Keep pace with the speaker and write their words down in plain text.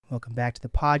Welcome back to the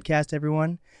podcast,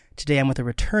 everyone. Today I'm with a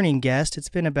returning guest. It's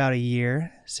been about a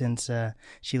year since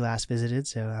she last visited,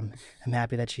 so I'm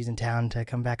happy that she's in town to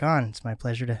come back on. It's my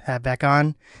pleasure to have back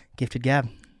on Gifted Gab.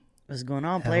 What's going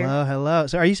on, player? Hello.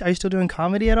 So are you still doing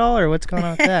comedy at all, or what's going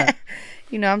on with that?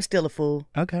 I'm still a fool.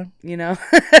 Okay.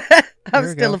 I'm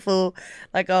still a fool,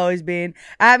 like I've always been.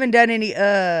 I haven't done any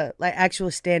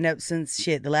actual stand-up since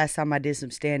the last time I did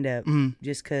some stand-up,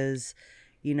 just because,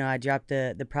 I dropped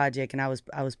the project and I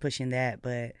was pushing that.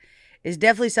 But it's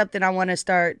definitely something I want to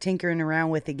start tinkering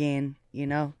around with again,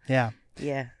 Yeah.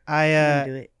 Yeah.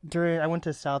 I do it. I went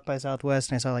to South by Southwest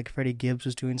and I saw like Freddie Gibbs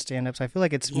was doing stand-up, so I feel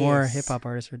like it's more hip-hop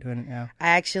artists are doing it now. I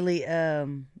actually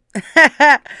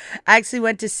I actually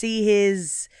went to see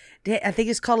his, I think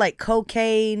it's called like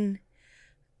cocaine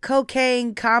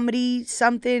comedy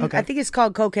something. Okay. I think it's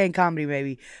called cocaine comedy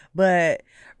maybe. But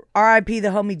R.I.P. the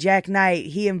homie Jack Knight,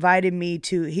 he invited me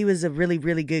to, he was a really,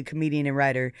 really good comedian and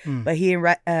writer, but he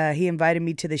invited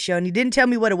me to the show and he didn't tell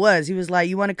me what it was. He was like,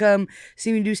 "You want to come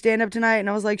see me do stand up tonight?" And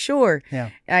I was like, "Sure." Yeah.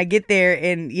 And I get there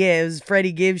and it was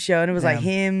Freddie Gibbs show and it was like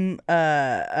him,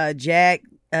 Jack,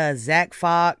 Zach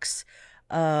Fox,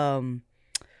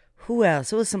 who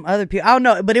else? It was some other people. I don't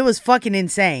know, but it was fucking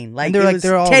insane. Like, it was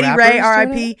all Teddy Ray,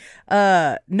 rappers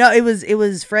R.I.P. No, it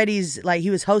was Freddie's, like,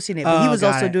 he was hosting it, but he was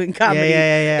also doing comedy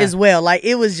as well. Like,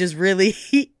 it was just really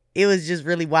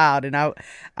wild, and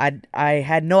I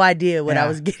had no idea what I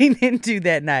was getting into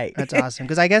that night. That's awesome,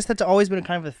 because I guess that's always been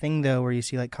kind of a thing though, where you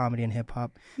see like comedy and hip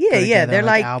hop. Yeah, they're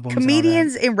like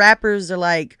comedians and rappers are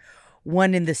like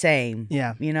one and the same.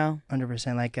 Yeah,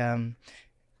 100%. Like,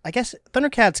 I guess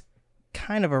Thundercat's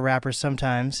kind of a rapper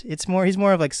sometimes. He's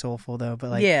more of like soulful though, but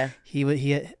like he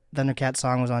Thundercat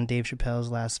song was on Dave Chappelle's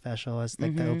last special as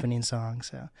like the opening song,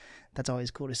 so that's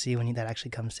always cool to see when that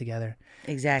actually comes together.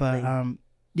 Exactly.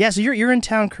 But so you're in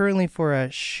town currently for a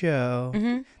show,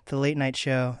 the late night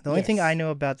show. The only thing I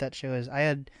know about that show is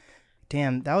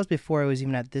that was before I was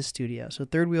even at this studio. So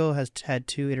Third Wheel has had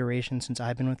 2 iterations since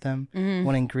I've been with them,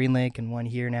 one in Green Lake and one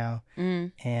here now.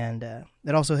 And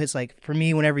it also hits, like, for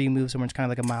me, whenever you move somewhere, it's kind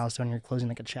of like a milestone. You're closing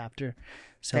like a chapter.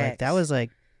 So like that was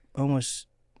like almost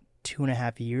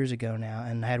 2.5 years ago now.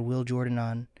 And I had Will Jordan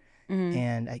on,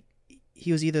 and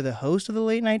he was either the host of the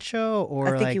late night show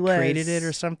or like created it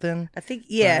or something. I think,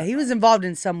 he was involved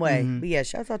in some way. But yeah,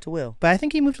 shout out to Will. But I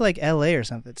think he moved to like LA or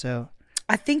something. So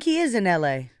I think he is in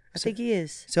LA. I think he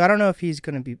is. So I don't know if he's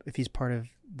part of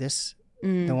this,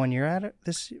 the one you're at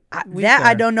this week.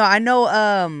 I don't know. I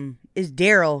know is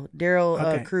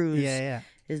Daryl Cruz. Yeah.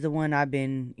 Is the one I've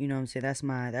been, what I'm saying, that's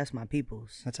my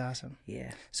people's. That's awesome.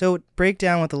 Yeah. So break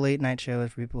down what the late night show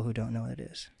is for people who don't know what it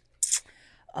is.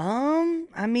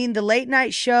 I mean, the late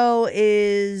night show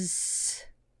is,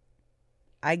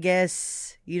 I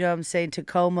guess, what I'm saying,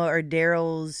 Tacoma or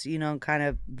Daryl's, kind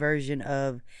of version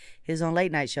of his own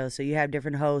late night show. So you have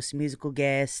different hosts, musical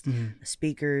guests,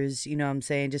 speakers, what I'm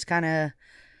saying, just kind of,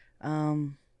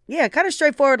 kind of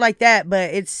straightforward like that. But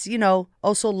it's,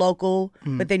 also local,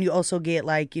 but then you also get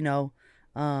like,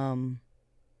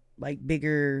 like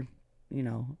bigger,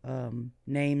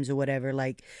 names or whatever.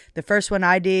 Like the first one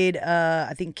I did,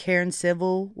 I think Karen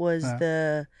Civil was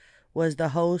the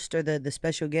host or the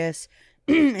special guest.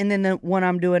 And then the one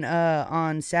I'm doing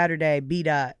on Saturday,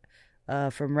 B-Dot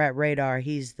from Rap Radar,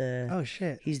 he's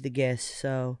the guest.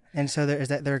 So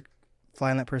they're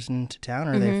flying that person to town,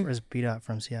 or is B-Dot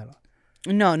from Seattle?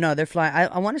 No, they're flying.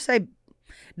 I want to say,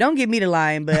 don't get me to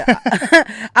lying, but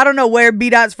I don't know where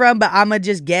B-Dot's from, but I'ma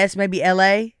just guess maybe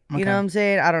L.A. You know what I'm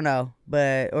saying? I don't know,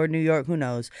 or New York, who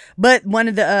knows? But one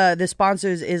of the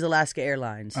sponsors is Alaska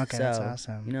Airlines. Okay, so, that's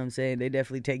awesome. You know what I'm saying? They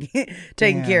definitely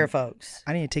taking care of folks.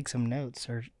 I need to take some notes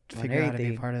or figure out how to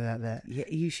be a part of that. Yeah,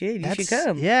 you should. You should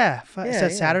come. Yeah. Is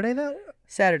that Saturday though?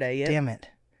 Saturday, yeah. Damn it.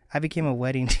 I became a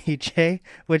wedding DJ,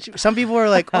 which some people are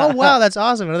like, "Oh wow, that's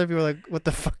awesome," and other people are like, "What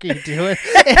the fuck are you doing?"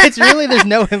 It's really, there's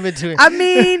no in between. I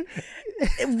mean,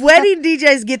 wedding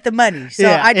DJs get the money, so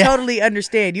I totally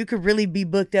understand. You could really be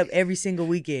booked up every single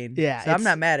weekend. Yeah, so I'm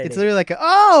not mad at it. It's literally like an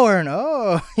oh or an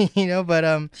oh,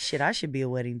 But shit, I should be a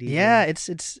wedding DJ. Yeah,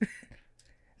 it's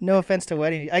no offense to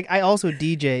wedding. I also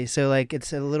DJ, so like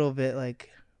it's a little bit like.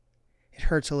 It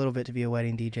hurts a little bit to be a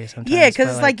wedding DJ sometimes. Yeah, because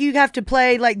it's like you have to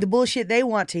play like the bullshit they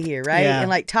want to hear, right? Yeah. And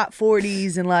like top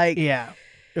 40s and like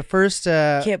the first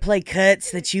can't play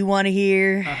cuts that you want to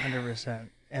hear. 100%.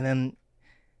 And then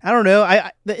I don't know.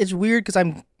 It's weird because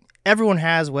everyone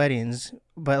has weddings,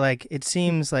 but like it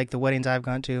seems like the weddings I've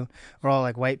gone to are all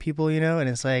like white people, and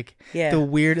it's like the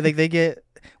weird like they get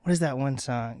what is that one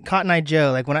song Cotton Eye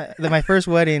Joe? Like when my first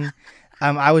wedding.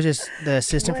 I was just the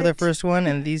assistant for the What? first one,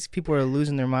 and these people were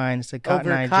losing their minds to Cotton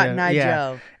Over Eye Cotton Joe. Eye Yeah.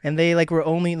 Joe. And they like were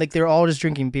only like they were all just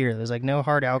drinking beer. There was like no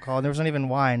hard alcohol. And there wasn't even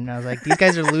wine. And I was like, these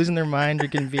guys are losing their mind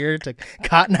drinking beer to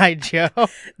Cotton Eye Joe.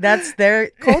 That's their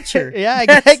culture. Yeah,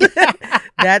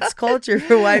 That's culture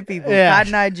for white people. Yeah.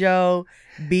 Cotton Eye Joe,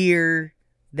 beer.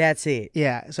 That's it.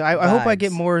 Yeah. So I hope I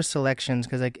get Vibes. more selections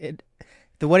because like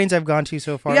the weddings I've gone to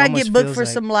so far. You gotta almost get booked feels for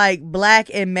like, some like black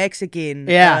and Mexican.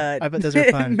 Yeah, I bet those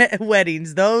are fun.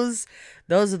 Weddings. Those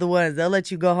are the ones they'll let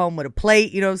you go home with a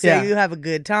plate. You know what I'm saying? Yeah. You have a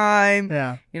good time.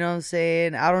 Yeah. You know what I'm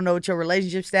saying? I don't know what your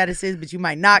relationship status is, but you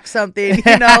might knock something.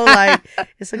 You know, like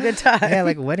it's a good time. Yeah,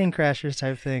 like Wedding Crashers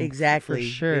type thing. Exactly. For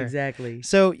sure. Exactly.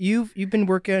 So you've been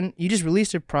working. You just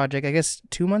released a project, I guess,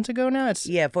 2 months ago now. It's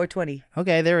Yeah, 420.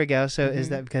 okay. There we go. So is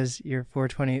that because you're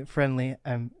 420 friendly?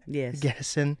 I'm Yes.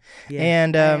 guessing. Yes,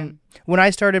 And I am. when I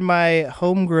started my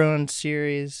homegrown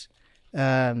series,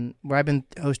 where I've been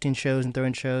hosting shows and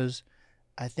throwing shows,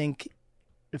 I think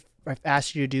I've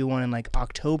asked you to do one in like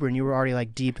October, and you were already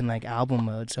like deep in like album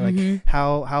mode. So like,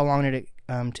 how long did it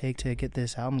take to get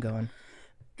this album going?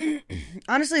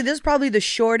 Honestly, this is probably the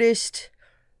shortest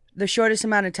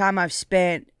amount of time I've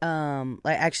spent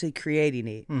like actually creating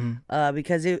it.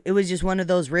 Because it was just one of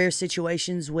those rare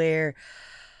situations where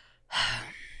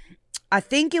I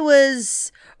think it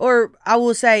was, or I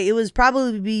will say it was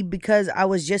probably because I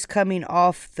was just coming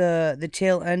off the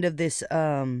tail end of this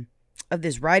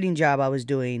writing job I was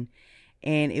doing,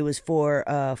 and it was for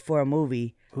a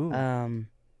movie.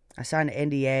 I signed an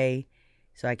NDA,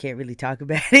 so I can't really talk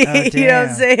about it. Oh, You know what I'm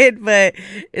damn. saying? But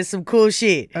it's some cool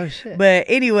shit. Oh shit! But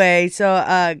anyway,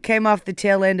 so came off the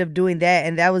tail end of doing that,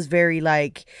 and that was very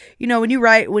like, you know, when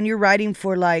you're writing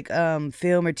for like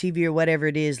film or TV or whatever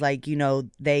it is, like, you know,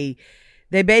 they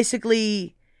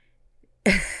basically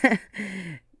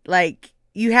like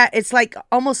it's like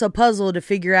almost a puzzle to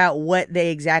figure out what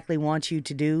they exactly want you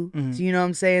to do. So, you know what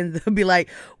I'm saying? They'll be like,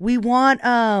 we want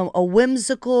a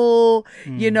whimsical,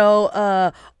 you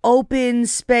know, open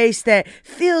space that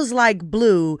feels like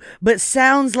blue but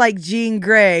sounds like Jean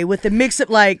Grey with a mix of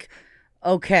like,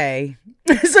 okay.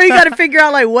 So you got to figure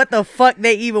out like what the fuck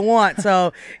they even want.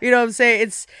 So, you know what I'm saying?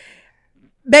 It's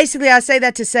basically, I say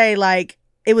that to say like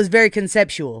it was very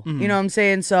conceptual. You know what I'm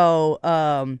saying? So,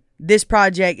 this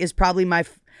project is probably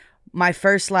my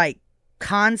first like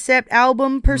concept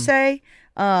album per se.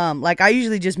 Like I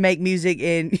usually just make music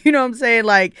and you know what I'm saying,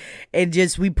 like, and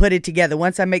just we put it together.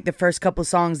 Once I make the first couple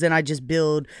songs, then I just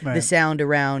build the sound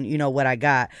around, you know, what I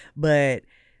got. But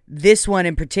this one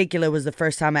in particular was the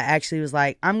first time I actually was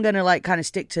like, I'm gonna like kind of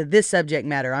stick to this subject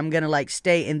matter. I'm gonna like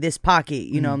stay in this pocket,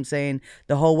 you know what I'm saying,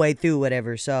 the whole way through,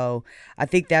 whatever. So I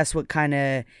think that's what kind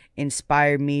of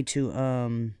inspired me to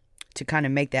kind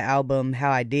of make that album how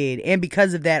I did. And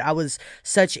because of that, I was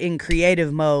such in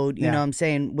creative mode, you know what I'm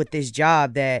saying, with this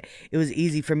job that it was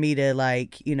easy for me to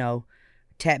like, you know,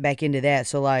 tap back into that.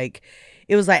 So like,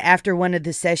 it was like after one of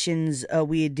the sessions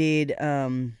we did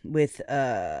with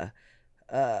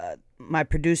my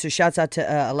producer, shouts out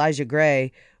to Elijah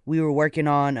Gray. We were working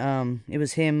on, it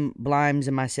was him, Blimes,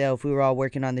 and myself. We were all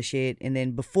working on the shit. And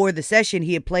then before the session,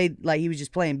 he had played, like, he was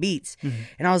just playing beats.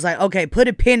 And I was like, okay, put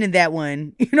a pin in that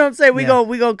one. You know what I'm saying? We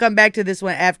gonna come back to this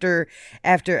one after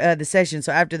the session.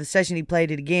 So after the session, he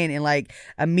played it again. And, like,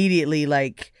 immediately,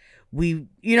 like, we,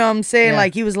 you know what I'm saying?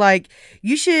 Like, he was like,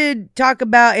 you should talk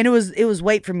about, and it was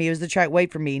Wait For Me. It was the track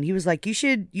Wait For Me. And he was like, you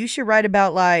should write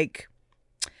about, like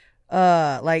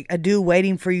a dude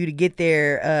waiting for you to get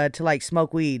there to like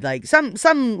smoke weed, like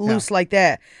something loose like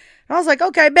that. And I was like,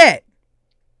 okay, bet.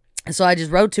 And so I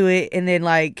just wrote to it, and then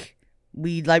like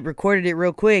we like recorded it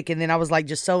real quick, and then I was like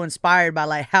just so inspired by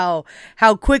like how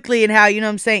quickly and how, you know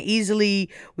what I'm saying, easily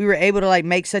we were able to like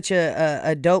make such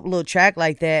a dope little track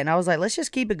like that. And I was like, let's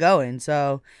just keep it going.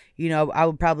 So, you know, I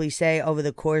would probably say over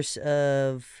the course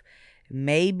of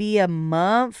maybe a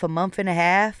month and a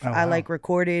half, I like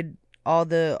recorded all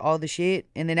the shit.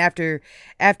 And then after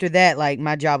that, like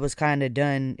my job was kind of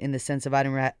done in the sense of I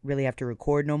didn't really have to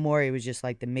record no more. It was just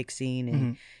like the mixing.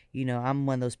 And you know, I'm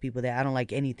one of those people that I don't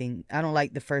like anything. I don't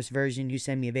like the first version you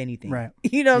send me of anything, right?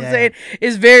 You know what I'm saying?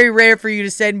 It's very rare for you to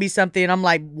send me something and I'm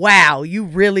like, wow, you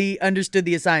really understood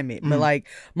the assignment. But like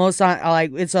most time,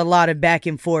 like it's a lot of back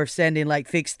and forth sending, like,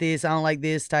 fix this, I don't like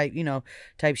this type, you know,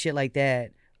 type shit like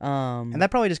that. And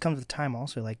that probably just comes with time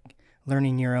also, like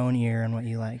learning your own ear and what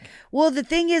you like. Well, the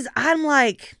thing is, I'm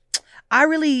like, I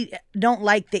really don't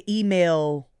like the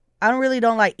email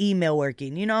don't like email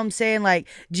working. You know what I'm saying? Like,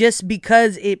 just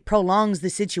because it prolongs the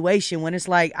situation when it's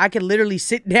like, I can literally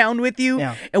sit down with you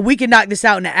and we can knock this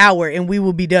out in an hour and we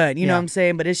will be done. You know what I'm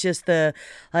saying? But it's just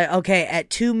okay, at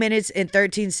 2 minutes and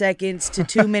 13 seconds to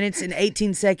 2 minutes and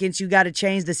 18 seconds, you got to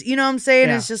change this. You know what I'm saying?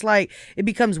 Yeah. It's just like, it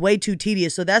becomes way too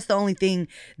tedious. So that's the only thing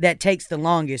that takes the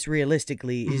longest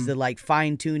realistically is the like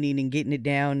fine tuning and getting it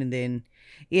down. And then,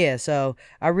 so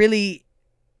I really,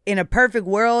 in a perfect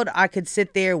world, I could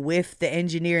sit there with the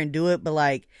engineer and do it, but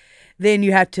like, then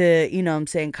you have to, you know what I'm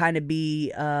saying, kind of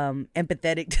be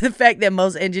empathetic to the fact that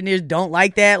most engineers don't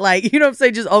like that. Like, you know what I'm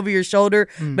saying, just over your shoulder.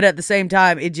 But at the same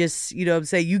time, it just, you know what I'm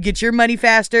saying, you get your money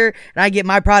faster and I get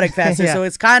my product faster. So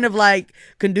it's kind of like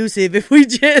conducive if we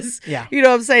just, you know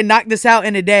what I'm saying, knock this out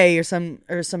in a day or some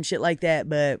shit like that.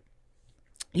 But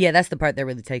yeah, that's the part that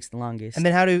really takes the longest. And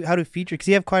then how do feature? Because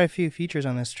you have quite a few features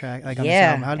on this track. Like on this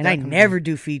album. And I never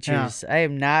do features. I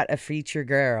am not a feature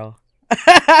girl.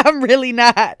 I'm really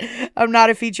not. I'm not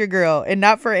a feature girl, and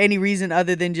not for any reason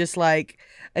other than just like,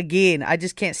 again, I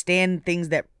just can't stand things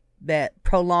that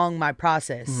prolong my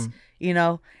process. You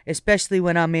know, especially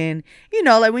when I'm in, you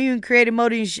know, like when you're in creative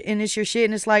mode and it's your shit,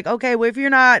 and it's like, okay, well, if you're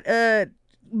not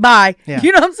bye.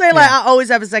 You know what I'm saying? Like, I always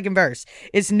have a second verse.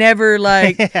 It's never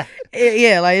like, like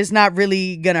it's not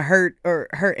really gonna hurt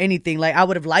anything. Like, I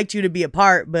would have liked you to be a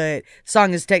part, but the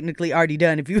song is technically already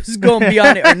done if you was gonna be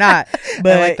on it or not.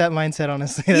 But I like that mindset,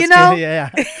 honestly. That's you know,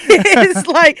 good. It's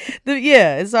like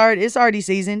it's already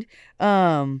seasoned.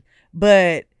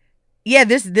 But yeah,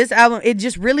 this album, it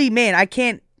just really, man, I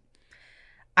can't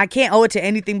owe it to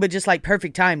anything but just like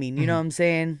perfect timing. You know what I'm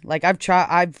saying? Like, I've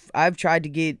tried to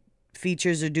get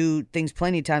features or do things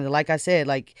plenty of times. Like I said,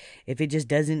 like, if it just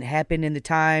doesn't happen in the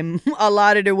time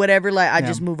allotted or whatever, like, I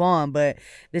just move on. But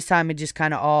this time it just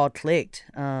kind of all clicked.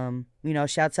 You know,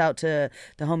 shouts out to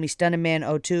the homie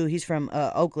Stunnerman02. He's from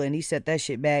Oakland. He set that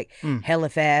shit back hella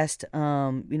fast. You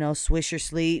know, Swisher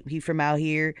Sleep, he from out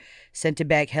here, sent it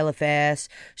back hella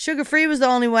fast. Sugar Free was the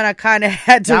only one I kind of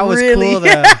had to really. That was cool,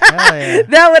 though. Hell yeah.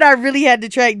 That one I really had to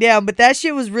track down. But that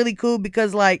shit was really cool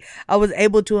because, like, I was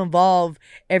able to involve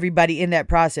everybody in that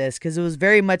process because it was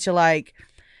very much like,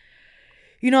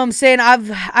 you know what I'm saying?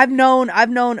 I've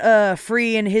known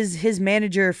Free and his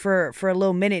manager for a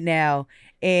little minute now.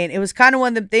 And it was kind of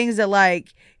one of the things that,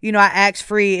 like, you know, I asked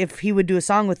Free if he would do a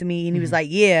song with me, and he was like,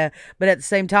 yeah. But at the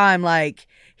same time, like,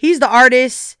 he's the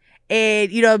artist,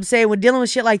 and, you know what I'm saying, when dealing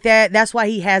with shit like that, that's why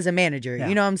he has a manager.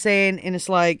 You know what I'm saying? And it's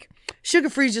like,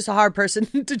 Sugar Free's just a hard person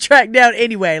to track down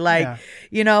anyway. Like,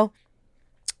 you know?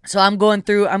 So I'm going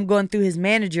through his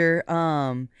manager,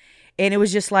 and it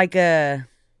was just like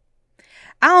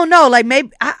I don't know, like, maybe,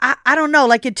 I don't know,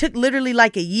 like, it took literally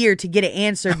like a year to get an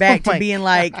answer back to being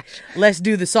like, let's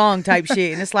do the song type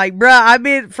shit. And it's like, bruh, I've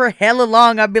been for hella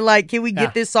long, I've been like, can we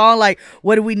get this song? Like,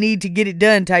 what do we need to get it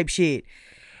done type shit.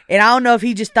 And I don't know if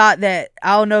he just thought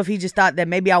that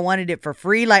maybe I wanted it for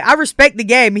free. Like, I respect the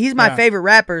game. He's my favorite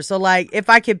rapper. So, like, if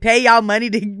I could pay y'all money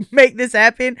to make this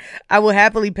happen, I will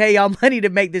happily pay y'all money to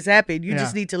make this happen. You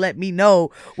just need to let me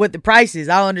know what the price is.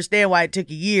 I don't understand why it took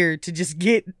a year to just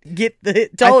get the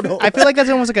total. I feel like that's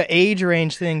almost like an age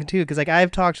range thing, too. Because, like,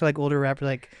 I've talked to, like, older rappers,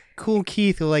 like, Cool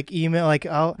Keith will, like, email, like,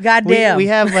 oh, goddamn. We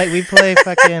have, like, we play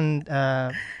fucking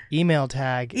email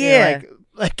tag. Yeah.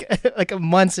 Like a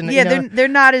months and they're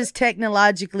not as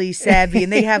technologically savvy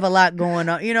and they have a lot going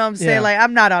on. You know what I'm saying? Like,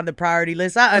 I'm not on the priority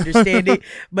list. I understand it,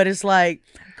 but it's like,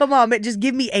 come on, man, just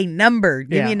give me a number.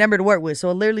 Give me a number to work with.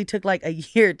 So it literally took like a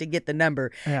year to get the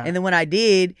number. And then when I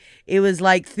did, it was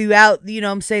like throughout, you know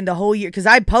what I'm saying, the whole year. Because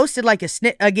I posted like a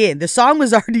snip. Again, the song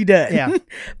was already done.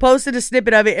 Posted a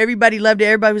snippet of it. Everybody loved it.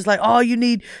 Everybody was like, oh, you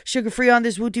need Sugar Free on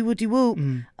this wooty wooty whoop.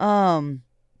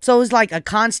 So it was like a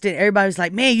constant. Everybody was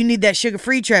like, man, you need that Sugar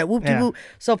Free track. Whoop-de-whoop.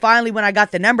 So finally, when I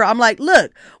got the number, I'm like,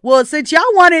 look, well, since y'all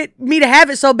wanted me to have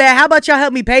it so bad, how about y'all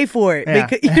help me pay for it?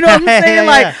 Because, you know what I'm saying?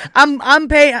 Like, I'm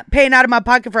paying out of my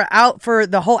pocket for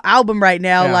the whole album right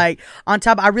now. Like, on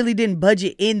top, I really didn't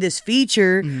budget in this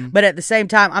feature, but at the same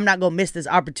time, I'm not gonna miss this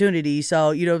opportunity.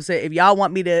 So, you know what I'm saying? If y'all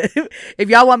want me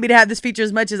to have this feature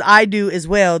as much as I do as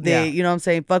well, then, you know what I'm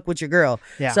saying, fuck with your girl.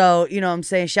 So, you know what I'm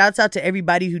saying? Shouts out to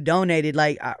everybody who donated.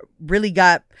 Like, I really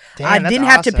got, I didn't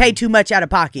have to pay too much out of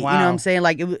pocket. You know what I'm saying?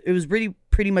 Like, it was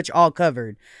pretty much all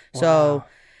covered. So,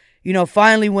 you know,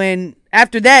 finally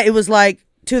after that, it was like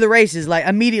to the races, like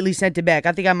immediately sent it back.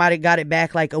 I think I might have got it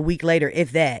back like a week later,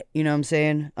 if that, you know what I'm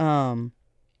saying?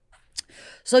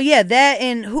 So yeah, that,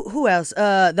 and who else?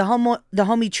 The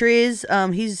homie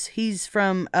Triz, he's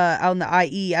from out in the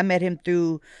IE. I met him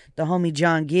through the homie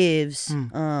John Gibbs.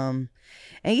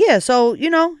 And yeah, so, you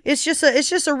know, it's just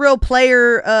a real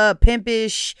player,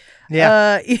 pimpish,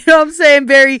 Yeah. You know what I'm saying?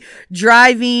 Very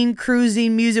driving,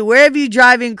 cruising music. Wherever you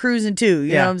driving, cruising to.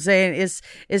 You know what I'm saying?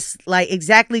 It's like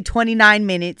exactly 29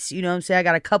 minutes. You know what I'm saying? I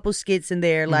got a couple skits in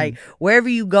there. Like wherever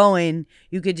you going,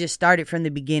 you could just start it from the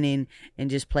beginning and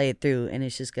just play it through, and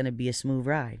it's just gonna be a smooth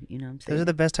ride. You know what I'm saying? Those are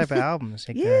the best type of albums.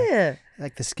 Like, yeah.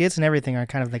 Like the skits and everything are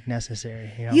kind of like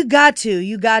necessary. You know? You got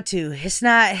to. It's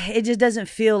not. It just doesn't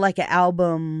feel like an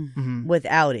album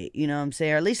without it. You know what I'm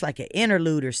saying? Or at least like an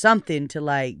interlude or something to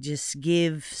like just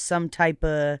give some type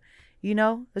of. You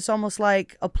know, it's almost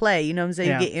like a play. You know what I'm saying?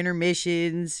 Yeah. You get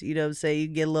intermissions. You know what I'm saying? You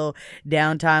get a little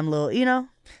downtime, little. You know.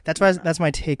 That's my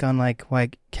take on like why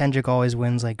Kendrick always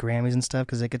wins like Grammys and stuff,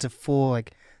 because like it's a full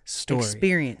like story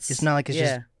experience. It's not like it's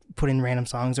just put in random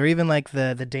songs, or even like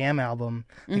the Damn album,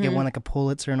 like it won like a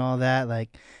Pulitzer and all that.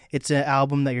 Like it's an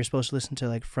album that you're supposed to listen to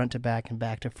like front to back and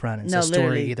back to front. It's a story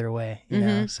literally. Either way, you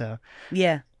know. So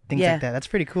things like that. That's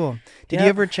pretty cool. Did you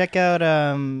ever check out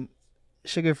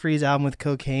Sugar Free's album with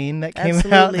Cocaine that came out?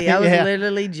 Absolutely. I was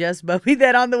literally just bumping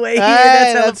that on the way here.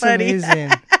 That's hella funny.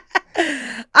 Amazing.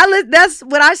 That's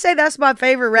when I say that's my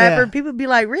favorite rapper. People be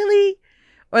like, really?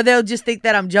 Or they'll just think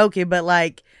that I'm joking, but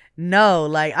like, no,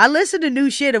 like I listen to new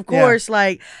shit, of course.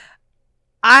 Like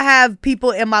I have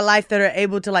people in my life that are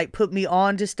able to like put me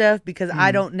on to stuff because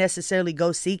I don't necessarily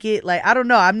go seek it. Like, I don't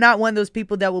know. I'm not one of those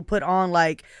people that will put on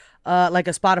like a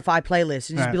Spotify playlist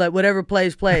and just be like, whatever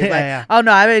plays. Like, oh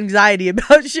no, I have anxiety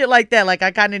about shit like that. Like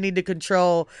I kind of need to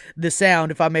control the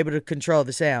sound if I'm able to control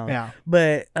the sound. Yeah.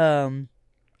 But,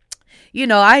 you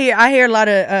know, I hear a lot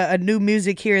of new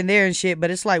music here and there and shit, but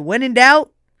it's like when in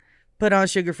doubt, put on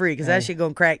Sugar Free because that shit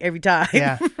gonna crack every time.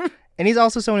 Yeah. And he's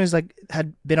also someone who's like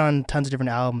had been on tons of different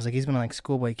albums. Like he's been on like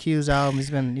Schoolboy Q's album. He's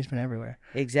been everywhere.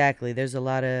 Exactly. There's a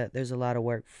lot of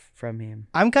work from him.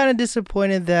 I'm kind of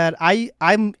disappointed that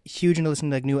I'm huge into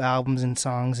listening to like new albums and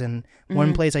songs. And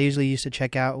one place I usually used to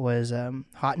check out was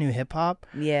Hot New Hip Hop.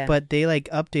 Yeah. But they like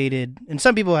updated, and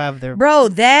some people have their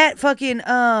that fucking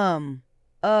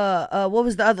what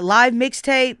was the other live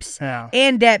mixtapes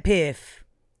and Dat Piff.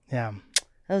 Yeah.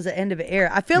 That was the end of an era.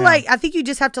 I feel like I think you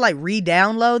just have to like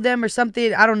re-download them or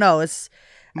something. I don't know. It's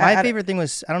my favorite thing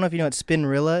was, I don't know if you know what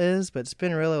Spinrilla is, but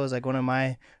Spinrilla was like one of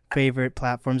my favorite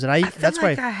platforms, and I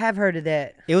have heard of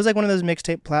that. It was like one of those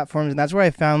mixtape platforms, and that's where I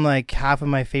found like half of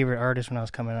my favorite artists when I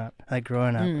was coming up, like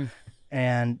growing up.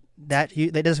 And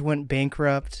they just went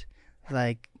bankrupt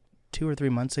like 2 or 3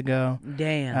 months ago.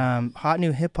 Damn. Hot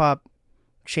New Hip Hop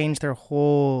changed their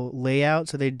whole layout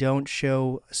so they don't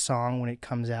show a song when it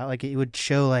comes out. Like it would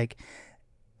show like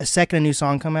a second a new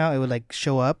song come out, it would like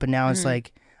show up, but now it's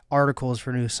like articles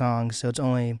for new songs, so it's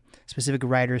only specific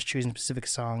writers choosing specific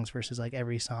songs versus like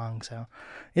every song. So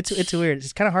it's weird.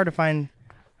 It's kind of hard to find.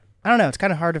 I don't know. It's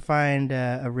kind of hard to find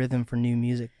a rhythm for new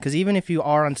music, because even if you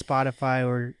are on Spotify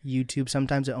or YouTube,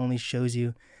 sometimes it only shows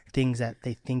you things that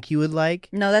they think you would like.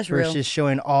 No, that's real. Versus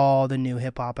showing all the new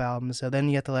hip hop albums. So then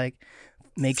you have to like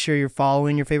make sure you're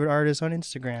following your favorite artists on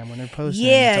Instagram when they're posting.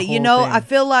 Yeah, you know, thing. I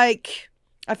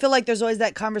feel like there's always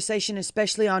that conversation,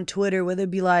 especially on Twitter, where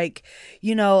they'd be like,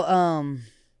 you know,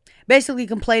 basically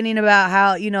complaining about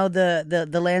how, you know,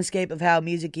 the landscape of how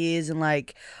music is, and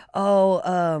like,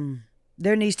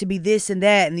 there needs to be this and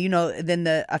that, and you know, then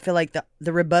I feel like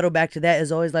the rebuttal back to that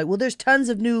is always like, well, there's tons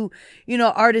of new, you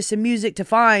know, artists and music to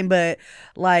find, but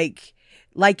like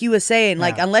you were saying,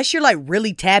 like, unless you're like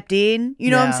really tapped in, you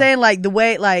know what I'm saying? Like the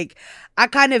way, like, I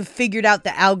kind of figured out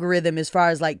the algorithm as far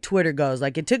as like Twitter goes.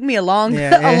 Like it took me a long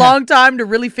time to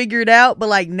really figure it out, but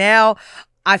like now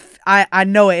I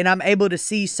know it and I'm able to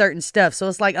see certain stuff. So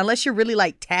it's like, unless you're really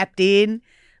like tapped in,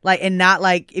 like, and not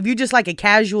like, if you're just like a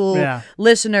casual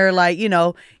listener, like, you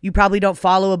know, you probably don't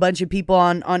follow a bunch of people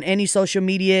on any social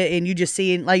media, and you just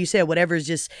see, like you said, whatever is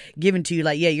just given to you.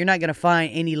 Like, you're not going to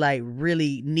find any like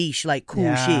really niche, like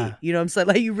cool shit. You know what I'm saying?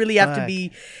 Like, you really have to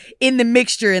be in the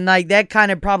mixture, and like that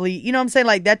kind of probably, you know what I'm saying?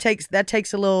 Like that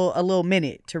takes a little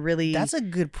minute to really. That's a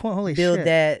good point. Holy build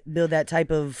shit. Build that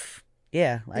type of.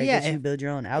 Yeah, I guess you build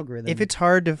your own algorithm. If it's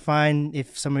hard to find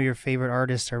if some of your favorite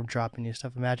artists are dropping new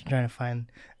stuff, imagine trying to find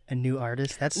a new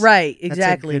artist. That's right.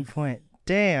 Exactly. That's a good point.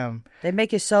 Damn. They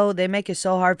make it so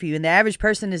hard for you, and the average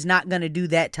person is not going to do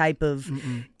that type of.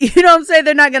 You know what I'm saying?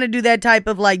 They're not going to do that type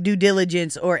of like due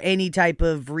diligence or any type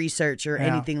of research or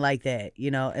anything like that. You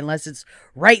know, unless it's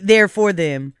right there for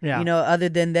them. Yeah. You know, other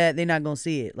than that, they're not going to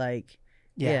see it. Like.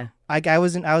 Yeah. I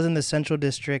was in the Central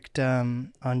District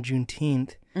on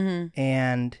Juneteenth,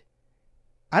 and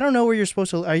I don't know where you're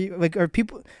supposed to. I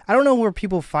don't know where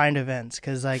people find events,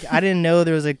 because like I didn't know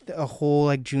there was like a whole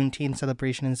like Juneteenth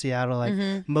celebration in Seattle. Like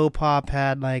Mopop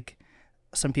had like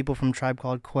some people from Tribe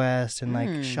Called Quest, and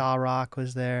like Shaw Rock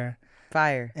was there.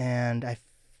 Fire. And I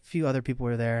few other people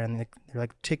were there, and they're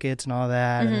like tickets and all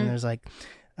that. And then there's like,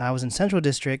 I was in Central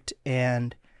District,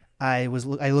 and I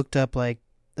looked up like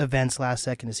events last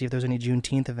second to see if there was any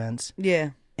Juneteenth events.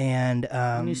 Yeah. And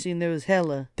you seen there was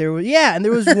hella. And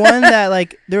there was one that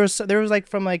like there was like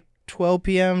from like 12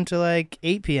 p.m. to like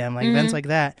 8 p.m. like events like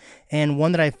that. And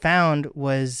one that I found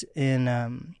was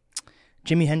in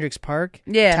Jimi Hendrix Park.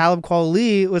 Yeah. Talib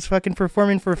Kweli was fucking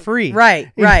performing for free.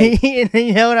 Right. And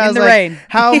you know what I was like, rain.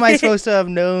 How am I supposed to have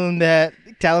known that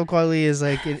Talib Kweli is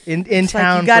like in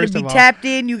town? Like you got to be tapped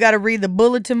in. You got to read the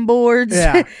bulletin boards.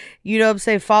 Yeah. You know what I'm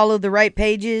saying? Follow the right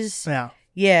pages. Yeah.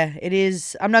 Yeah, it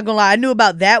is. I'm not gonna lie. I knew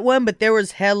about that one, but there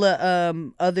was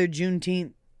hella other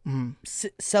Juneteenth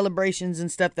celebrations and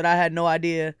stuff that I had no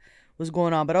idea was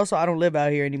going on. But also, I don't live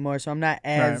out here anymore, so I'm not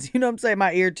as you know what I'm saying,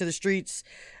 my ear to the streets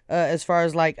as far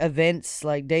as like events,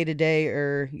 like day to day,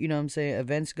 or you know what I'm saying,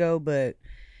 events go. But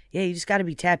yeah, you just got to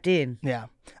be tapped in. Yeah,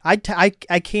 I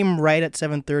came right at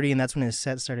 7:30, and that's when his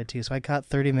set started too. So I caught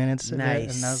 30 minutes of it,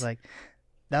 and I was like.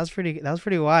 That was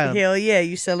pretty wild. Hell yeah,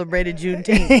 you celebrated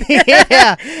Juneteenth.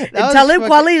 Yeah. Talib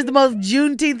Kweli is the most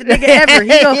Juneteenth nigga ever.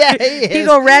 He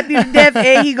gonna rap you to death,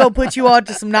 and he gonna put you on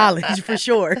to some knowledge for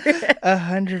sure.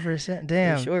 100%.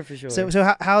 Damn. For sure.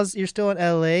 So how's you're still in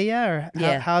LA, yeah? Or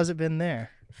yeah. How's it been there?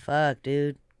 Fuck,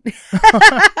 dude.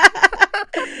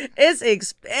 It's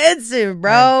expensive,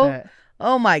 bro.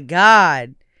 Oh my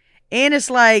God. And it's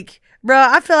like, bro,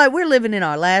 I feel like we're living in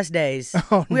our last days.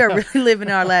 We are really living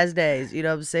in our last days. You know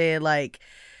what I'm saying? Like,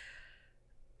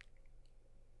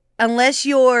 unless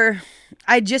you're,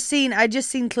 I just seen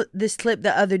this clip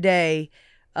the other day,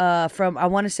 from, I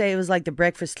want to say it was like the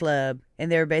Breakfast Club,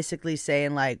 and they were basically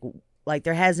saying like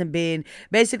there hasn't been,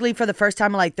 basically for the first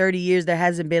time in like 30 years, there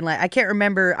hasn't been like, I can't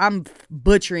remember, I'm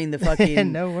butchering the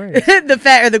fucking no worries. the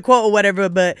fact or the quote or whatever,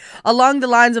 but along the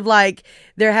lines of like,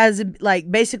 there hasn't,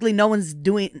 like, basically no one's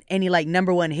doing any like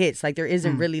number one hits, like there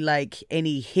isn't really like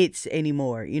any hits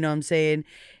anymore, you know what I'm saying?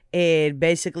 And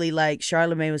basically, like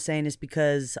Charlemagne was saying, it's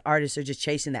because artists are just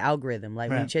chasing the algorithm. Like,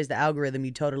 when you chase the algorithm,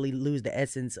 you totally lose the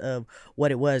essence of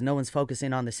what it was. No one's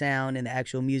focusing on the sound and the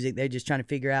actual music. They're just trying to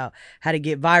figure out how to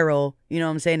get viral. You know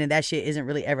what I'm saying? And that shit isn't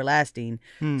really everlasting.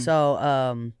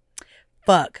 So,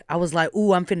 fuck. I was like,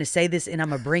 ooh, I'm finna say this and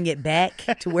I'm gonna bring it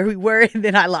back to where we were, and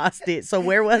then I lost it. So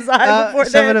where was I before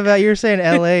that? Something about, you're saying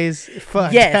LA's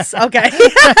fuck. Yes. Okay.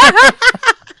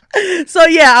 So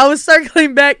yeah, I was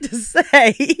circling back to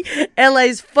say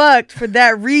LA's fucked for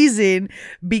that reason,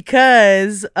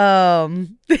 because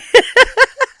I'm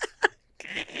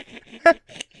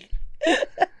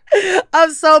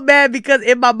so mad because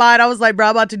in my mind I was like, bro,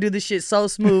 I'm about to do this shit so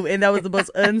smooth, and that was the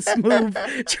most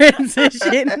unsmooth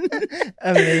transition.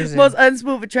 Amazing. Most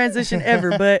unsmooth transition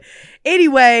ever. But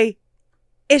anyway,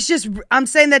 it's just, I'm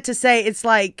saying that to say it's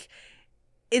like,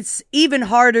 it's even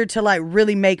harder to like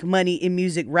really make money in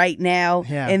music right now.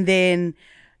 Yeah. And then,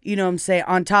 you know what I'm saying,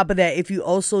 on top of that, if you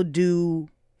also do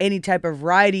any type of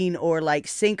writing or like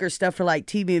sync or stuff for like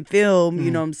TV and film, you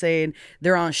know what I'm saying,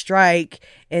 they're on strike.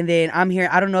 And then I'm here,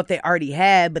 I don't know if they already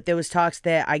had, but there was talks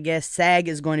that I guess SAG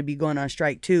is going to be going on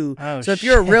strike too. Oh, so if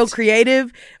you're a real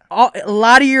creative, a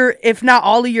lot of your, if not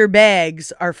all of your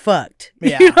bags are fucked.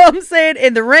 Yeah. You know what I'm saying?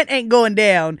 And the rent ain't going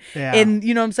down. Yeah. And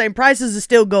you know what I'm saying? Prices are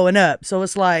still going up. So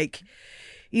it's like,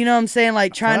 you know what I'm saying?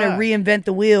 Like trying to reinvent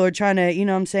the wheel, or trying to, you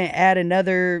know what I'm saying, add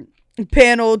another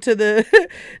panel to the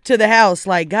to the house.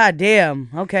 Like, goddamn.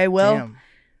 Okay, well. Damn.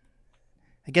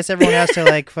 I guess everyone has to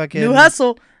like fucking new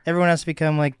hustle. Everyone has to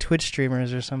become like Twitch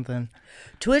streamers or something.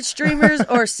 Twitch streamers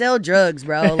or sell drugs,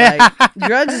 bro. Like,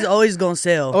 drugs is always gonna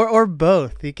sell. Or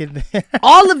both. You can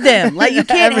all of them. Like, you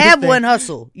can't have one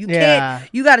hustle. You can't.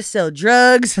 You gotta sell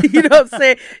drugs. You know what I'm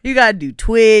saying? You gotta do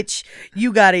Twitch.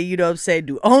 You gotta, you know what I'm saying,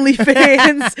 do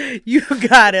OnlyFans. You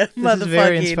gotta this is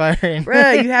very inspiring.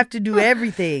 Bro, you have to do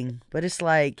everything. But it's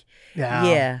like,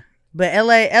 yeah. But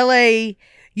LA,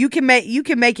 you can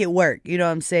make it work. You know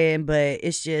what I'm saying? But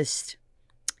it's just,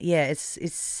 yeah,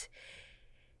 it's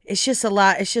just a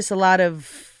lot. It's just a lot of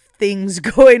things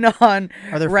going on.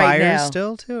 Are there right fires now.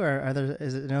 still too, or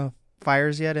is it no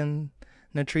fires yet and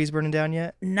no trees burning down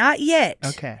yet? Not yet.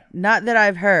 Okay. Not that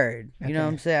I've heard. You know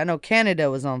what I'm saying? I know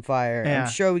Canada was on fire. Yeah. I'm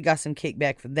sure we got some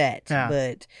kickback for that. Yeah.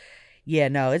 But yeah,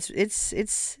 no, it's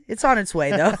on its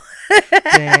way though.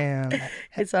 Damn.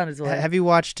 It's on its way. Have you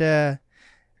watched?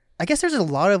 I guess there's a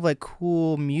lot of like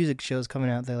cool music shows coming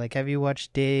out there. Like, have you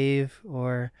watched Dave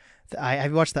or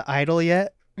have you watched The Idol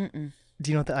yet? Mm-mm.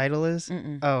 Do you know what The Idol is?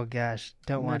 Mm-mm. Oh gosh,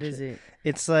 don't watch it. What is it?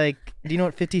 It's like, do you know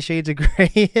what 50 Shades of Grey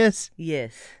is?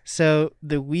 Yes. So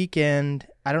The Weeknd,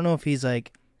 I don't know if he's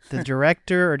like the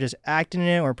director or just acting in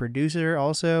it or producer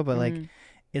also, but like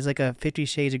is like a 50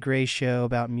 Shades of Grey show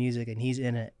about music, and he's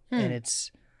in it, and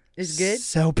it's good.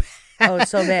 So bad. Oh,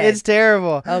 it's so bad. It's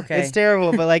terrible. Okay, it's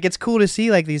terrible. But like, it's cool to see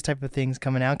like these type of things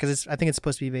coming out because I think it's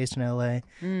supposed to be based in L.A.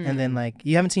 And then like,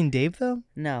 you haven't seen Dave though?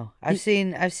 No, I've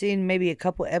seen maybe a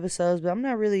couple episodes, but I'm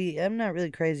not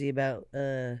really crazy about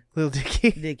Lil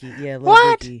Dicky. Yeah, Lil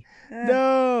What? Dicky.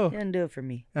 No, It doesn't do it for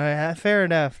me. Fair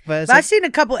enough. But I've seen a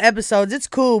couple episodes. It's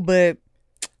cool, but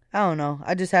I don't know.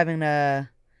 I just haven't.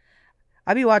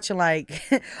 I be watching like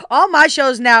all my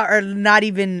shows now are not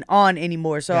even on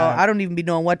anymore, so I don't even be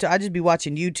knowing what to. I just be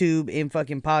watching YouTube and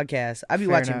fucking podcasts. I be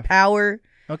watching enough. Power,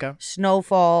 Okay.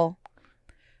 Snowfall,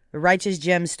 Righteous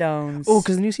Gemstones. Oh,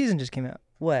 because the new season just came out.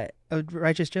 What?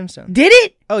 Righteous Gemstones. Did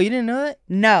it? Oh, you didn't know that?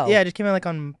 No. Yeah, it just came out like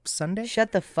on Sunday.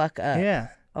 Shut the fuck up. Yeah.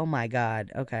 Oh my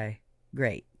god. Okay.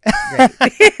 Great. Hell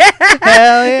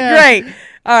yeah. Great.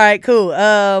 All right, cool.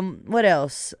 What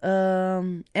else?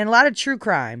 And a lot of true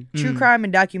crime and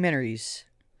documentaries.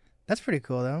 That's pretty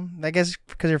cool though. I guess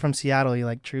because you're from Seattle, you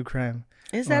like true crime.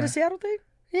 Is that a Seattle thing?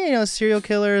 Yeah, you know, serial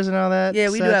killers and all that. Yeah,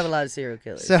 we do have a lot of serial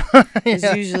killers. So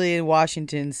it's usually in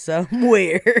Washington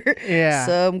somewhere. Yeah.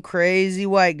 Some crazy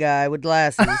white guy with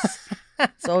glasses.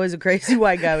 It's always a crazy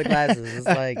white guy with glasses. It's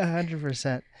like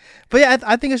 100%. But yeah,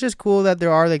 I think it's just cool that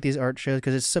there are like these art shows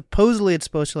because it's supposed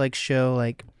to like show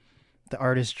like the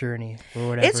artist journey or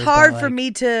whatever. It's hard for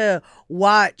me to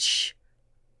watch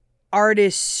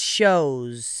artist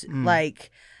shows like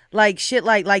shit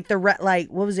like the like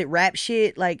what was it, rap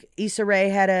shit, like Issa Rae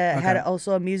had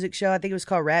also a music show. I think it was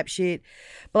called Rap Shit.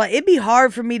 But like it'd be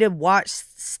hard for me to watch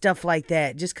stuff like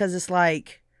that just because it's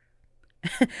like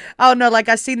I don't know, like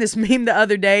I seen this meme the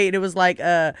other day and it was like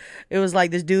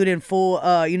this dude in full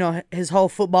his whole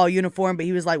football uniform, but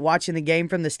he was like watching the game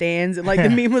from the stands, and like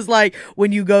the meme was like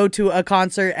when you go to a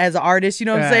concert as an artist, you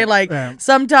know what I'm saying, like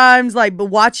sometimes like but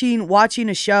watching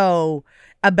a show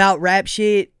about rap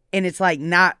shit and it's like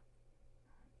not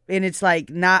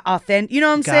authentic, you know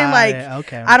what I'm saying? Like,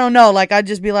 okay. I don't know, like I'd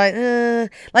just be like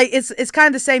it's kind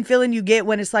of the same feeling you get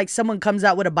when it's like someone comes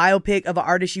out with a biopic of an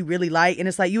artist you really like, and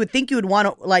it's like you would think you would want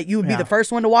to, like you would be the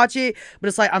first one to watch it, but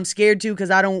it's like I'm scared to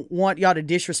because I don't want y'all to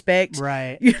disrespect,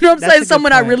 right? You know what I'm saying?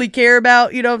 Someone I really care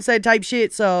about, you know what I'm saying, type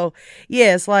shit. So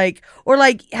yeah, it's like, or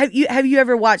like have you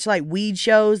ever watched like weed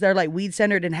shows that are like weed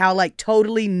centered and how like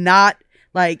totally not,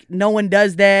 like no one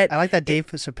does that. I like that Dave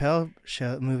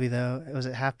Chappelle movie though. Was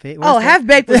it Half Baked? Half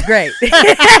Baked was great.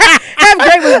 Half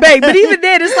Baked was baked, but even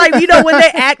then, it's like, you know, when they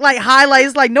act like high, like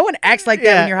it's like no one acts like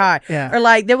that when you're high. Yeah. Or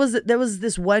like there was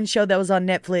this one show that was on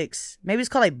Netflix. Maybe it's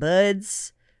called like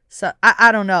Buds. So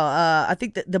I don't know. I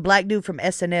think the black dude from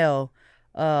SNL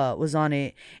was on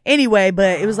it. Anyway,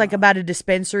 but it was like about a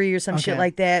dispensary or some shit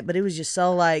like that. But it was just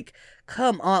so like,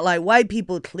 come on, like white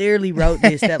people clearly wrote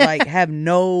this that like have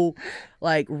no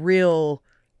like real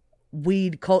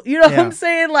weed cult, you know what I'm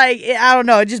saying? Like I don't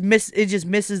know, it just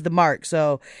misses the mark.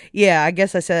 So yeah, I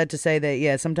guess I said that to say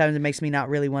that sometimes it makes me not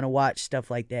really want to watch stuff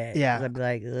like that. Yeah, I'd be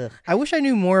like, ugh. I wish I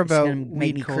knew more about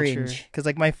make me culture cringe. because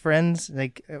like my friends,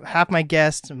 like half my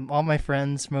guests, all my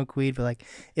friends smoke weed, but like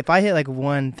if I hit like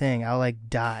one thing, I'll like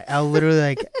die. I'll literally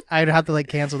like I'd have to like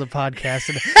cancel the podcast.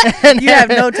 And you have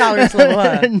no tolerance level,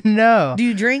 huh? No. Do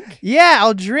you drink? Yeah,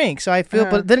 I'll drink. So I feel,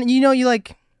 but then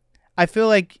I feel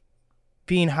like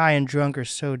being high and drunk are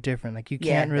so different. Like you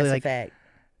can't really like. A fact.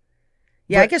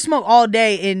 Yeah, I can smoke all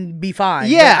day and be fine.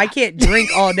 Yeah, I can't drink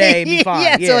all day and be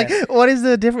fine. So like, what is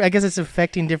the difference? I guess it's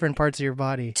affecting different parts of your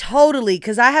body. Totally,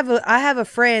 because I have a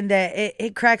friend that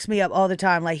it cracks me up all the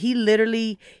time. Like he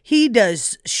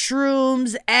does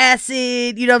shrooms,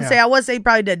 acid. You know what I'm saying? I would say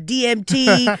probably the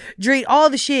DMT, drink all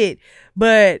the shit.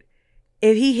 But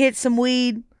if he hits some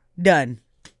weed, done.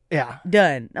 Yeah.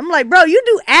 Done. I'm like, bro, you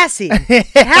do acid.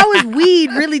 How is weed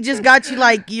really just got you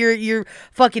like you're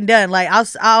fucking done? Like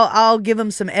I'll give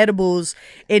him some edibles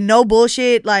and no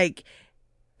bullshit, like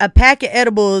a pack of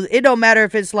edibles. It don't matter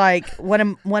if it's like one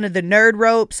of the nerd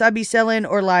ropes I be selling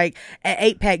or like an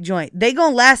 8-pack joint. They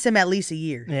gonna last him at least a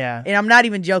year. Yeah. And I'm not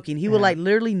even joking. He would like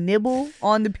literally nibble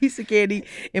on the piece of candy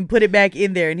and put it back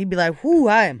in there, and he'd be like, "Whoo,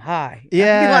 I am high."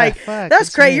 Yeah. I'd be like, fuck, that's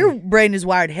crazy. me. Your brain is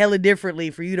wired hella differently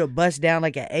for you to bust down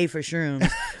like an A for shrooms,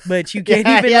 but you can't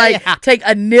even take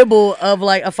a nibble of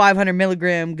like a 500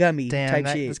 milligram gummy type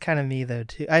shit. That's kind of me though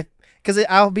too. Because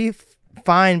I'll be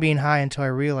fine being high until I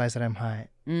realize that I'm high.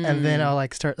 And then I'll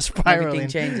like start spiraling. Everything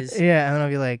changes. Yeah, and then I'll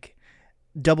be like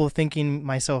double thinking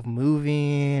myself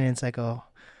moving. And it's like I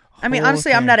mean,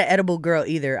 honestly, I'm not an edible girl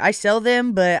either. I sell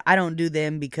them, but I don't do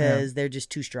them because they're just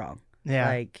too strong. Yeah.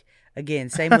 Like again,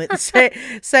 same with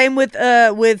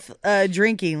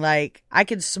drinking. Like I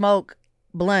could smoke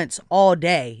blunts all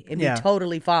day and be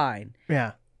totally fine.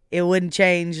 Yeah. It wouldn't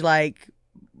change like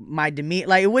my demeanor.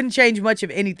 Like, it wouldn't change much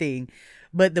of anything.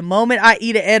 But the moment I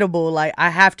eat an edible, like, I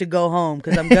have to go home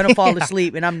because I'm gonna fall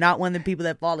asleep, and I'm not one of the people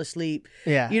that fall asleep.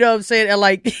 Yeah, you know what I'm saying? And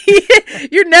like,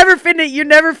 you're never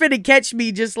finna catch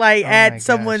me just like at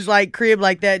someone's like crib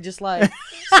like that, just like,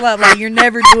 like you're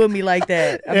never doing me like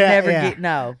that. I'm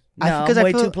no. I'm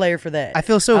way too player for that. I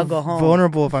feel so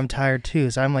vulnerable if I'm tired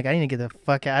too. So I'm like, I need to get the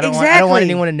fuck out. I don't want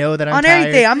anyone to know that I'm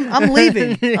tired. Everything. I'm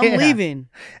leaving. I'm leaving.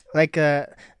 Like,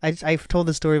 I've told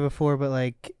this story before, but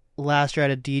like last year I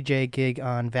had a DJ gig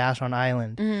on Vashon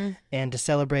Island, and to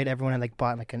celebrate, everyone had like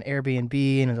bought like an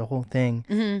Airbnb and it was a whole thing.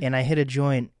 And I hit a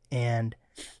joint, and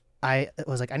I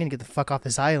was like, I need to get the fuck off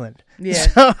this island. Yeah.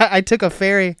 So I took a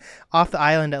ferry off the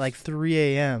island at like 3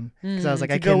 a.m. because I was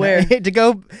like, I can't where? To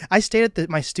go. I stayed at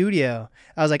my studio.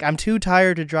 I was like, I'm too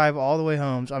tired to drive all the way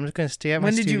home, so I'm just gonna stay at my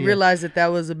studio. When did you realize that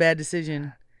was a bad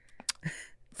decision?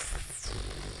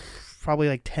 Probably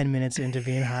like 10 minutes into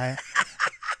being high.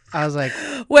 I was like,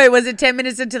 wait, was it 10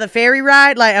 minutes into the ferry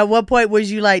ride? Like, at what point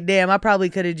was you like, damn, I probably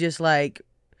could have just like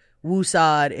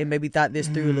woosawed and maybe thought this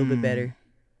through a little bit better?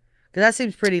 Because that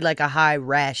seems pretty like a high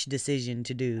rash decision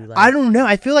to do. Like, I don't know.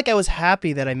 I feel like I was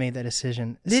happy that I made that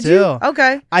decision. Did you?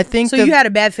 Okay. I think so. You had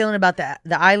a bad feeling about the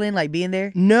island, like being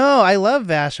there? No, I love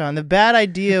Vashon. The bad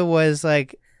idea was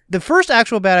like, the first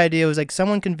actual bad idea was like,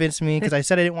 someone convinced me because I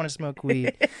said I didn't want to smoke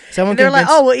weed. They're like,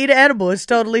 oh, we'll eat an edible. It's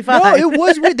totally fine. No, it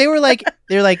was weird. They're like,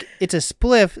 it's a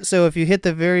spliff. So if you hit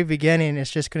the very beginning, it's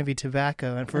just going to be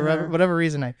tobacco. And for whatever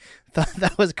reason, I thought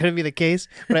that was going to be the case,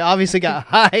 but I obviously got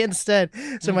high instead.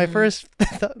 So my first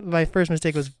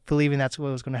mistake was believing that's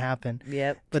what was going to happen.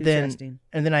 Yep. But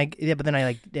then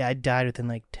I died within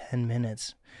like 10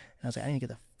 minutes. And I was like, I need to get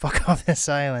the fuck off this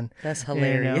island. That's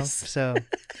hilarious. You know? So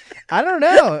I don't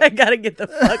know. I gotta get the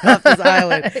fuck off this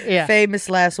island. Yeah.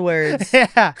 Famous last words.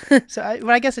 Yeah. So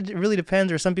I guess it really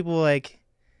depends. Or some people like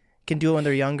can do it when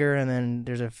they're younger, and then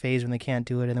there's a phase when they can't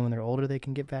do it, and then when they're older they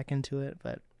can get back into it.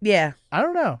 But yeah, I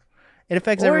don't know. It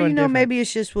affects everyone. Or different. maybe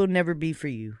it's just will never be for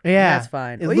you. Yeah, that's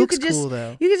fine. It or looks you could cool just,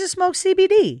 though. You could just smoke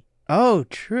CBD. Oh,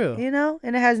 true. You know,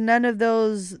 and it has none of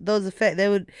those effects.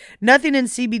 Nothing in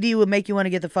CBD would make you want to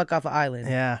get the fuck off an island.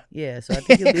 Yeah. Yeah, so I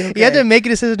think you'll be okay. You had to make a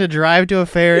decision to drive to a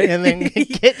fair and then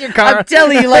get your car. I'm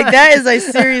telling you, like, that is a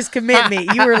serious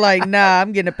commitment. You were like, nah,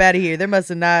 I'm getting up out of here.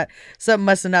 Something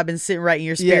must have not been sitting right in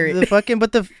your spirit. Yeah,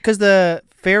 because the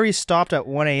ferry stopped at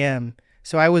 1 a.m.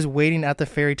 So I was waiting at the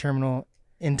ferry terminal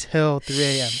until 3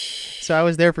 a.m. So I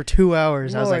was there for 2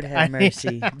 hours. Lord I was like, have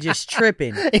mercy. Just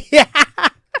tripping. Yeah.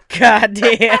 God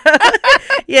damn.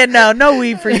 Yeah, no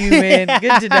weed for you, man.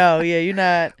 Good to know. Yeah, you're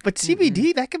not. But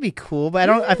CBD, that could be cool. But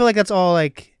I feel like that's all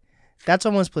like, that's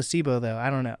almost placebo though. I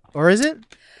don't know. Or is it?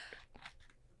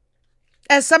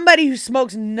 As somebody who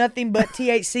smokes nothing but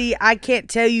THC, I can't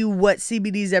tell you what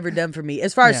CBD's ever done for me.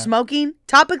 As far as smoking,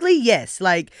 topically, yes.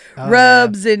 Like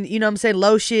rubs and, you know what I'm saying,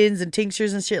 lotions and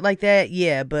tinctures and shit like that.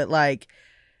 Yeah, but like,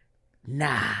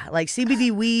 nah. Like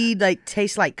CBD weed like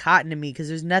tastes like cotton to me because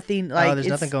there's nothing like there's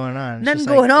nothing going on. Nothing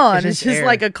going on. It's just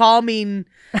like a calming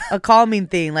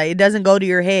thing. Like it doesn't go to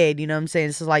your head, you know what I'm saying?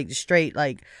 It's just like straight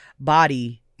like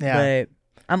body. Yeah. But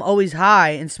I'm always high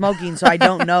and smoking, so I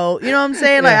don't know. You know what I'm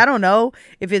saying? Like I don't know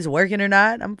if it's working or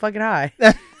not. I'm fucking high.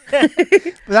 But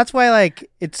that's why like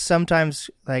it's sometimes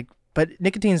like, but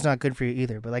nicotine's not good for you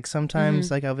either. But like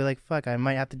sometimes like I'll be like, fuck, I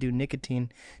might have to do nicotine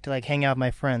to like hang out with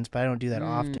my friends, but I don't do that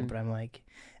often. But I'm like,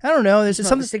 I don't know. There's just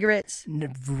some cigarettes.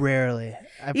 Rarely.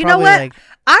 You know what?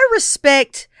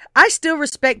 I still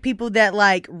respect people that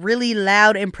like really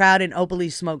loud and proud and openly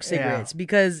smoke cigarettes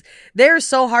because they're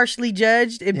so harshly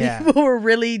judged and people will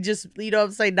really just, you know what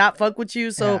I'm saying, not fuck with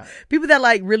you. So people that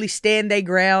like really stand their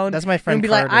ground. That's my friend and be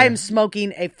Carter. like, I am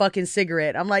smoking a fucking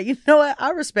cigarette. I'm like, you know what? I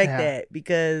respect that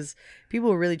because people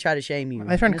will really try to shame you.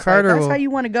 My friend Carter like, that's how you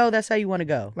want to go. That's how you want to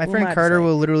go. My friend Carter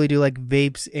will literally do like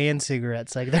vapes and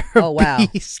cigarettes. Like they're a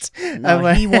beast.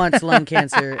 No, he wants lung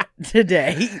cancer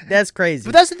today. That's crazy.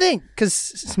 But that's the thing, because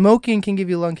smoking can give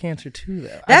you lung cancer too,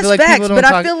 though. That's facts, but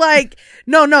I feel like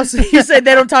no. So you said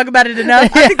they don't talk about it enough.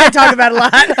 I think they talk about it a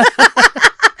lot.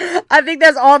 I think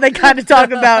that's all they kind of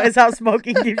talk about is how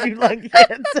smoking gives you lung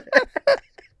cancer.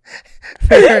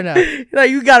 Fair enough.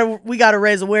 Like we gotta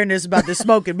raise awareness about this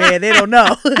smoking, man. They don't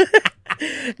know.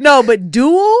 No, but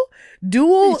dual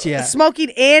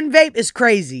smoking and vape is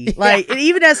crazy. Like and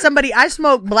even as somebody, I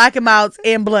smoke black and milds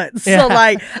and blunts, so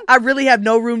like I really have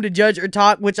no room to judge or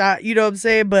talk, which you know what I'm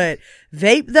saying. But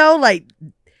vape though, like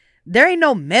there ain't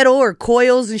no metal or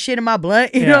coils and shit in my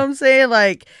blunt. You know what I'm saying?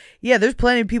 Like there's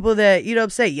plenty of people that, you know what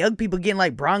I'm saying, young people getting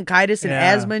like bronchitis and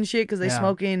asthma and shit because they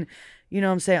smoking. you know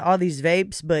what I'm saying, all these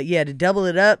vapes. But yeah, to double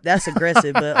it up, that's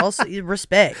aggressive. But also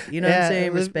respect. You know what I'm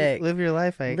saying? Respect. Live your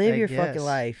life. Live your fucking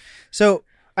life. So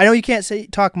I know you can't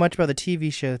talk much about the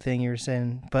TV show thing you were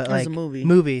saying, but like a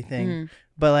movie thing. Mm-hmm.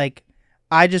 But like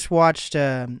I just watched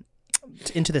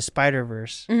Into the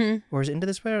Spider-Verse. Mm-hmm. Or is it Into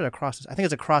the Spider-Verse or Across? I think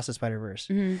it's Across the Spider-Verse.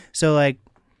 Mm-hmm. So like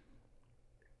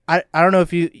I don't know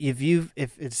if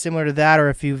it's similar to that, or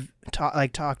if you've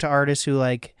talked to artists who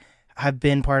like have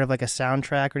been part of like a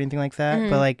soundtrack or anything like that. Mm-hmm.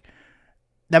 But like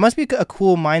that must be a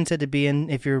cool mindset to be in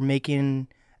if you're making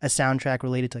a soundtrack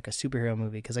related to like a superhero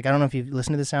movie. Because like I don't know if you've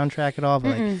listened to the soundtrack at all,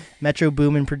 but like Metro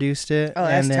Boomin produced it. Oh,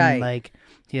 that's and then tight. Like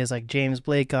he has like James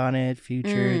Blake on it,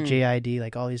 Future, JID,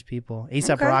 like all these people.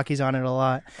 A$AP Rocky's on it a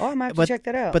lot. Oh, I might have to check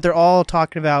that out. But they're all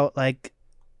talking about like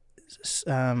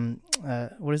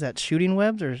what is that, shooting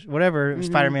webs or whatever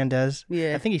Spider-Man does.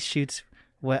 Yeah, I think he shoots.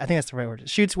 I think that's the right word.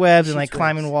 Shoots webs and like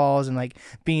climbing walls and like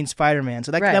being Spider-Man.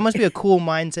 So that must be a cool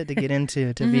mindset to get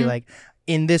into, to be like,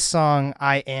 in this song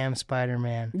I am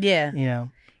Spider-Man. Yeah, you know.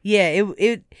 Yeah,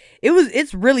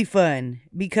 it's really fun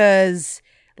because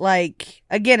like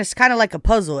again, it's kind of like a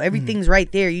puzzle. Everything's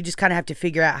right there. You just kind of have to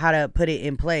figure out how to put it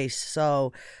in place.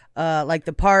 So like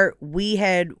the part we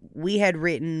had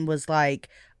written was like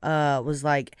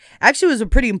actually it was a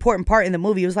pretty important part in the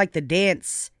movie. It was like the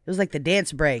dance. It was like the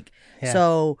dance break. Yeah.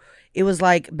 So it was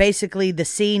like basically the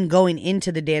scene going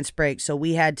into the dance break. So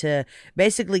we had to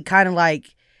basically kind of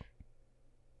like,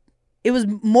 it was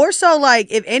more so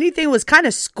like, if anything, was kind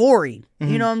of scoring.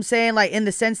 You know what I'm saying? Like in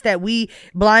the sense that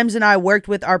Blimes and I worked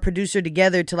with our producer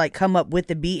together to like come up with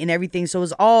the beat and everything. So it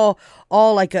was all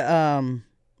like a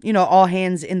all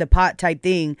hands in the pot type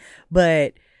thing.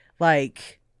 But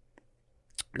like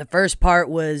the first part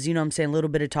was, you know what I'm saying, a little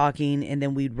bit of talking, and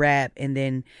then we'd rap, and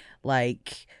then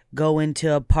like go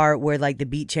into a part where like the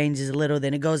beat changes a little,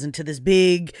 then it goes into this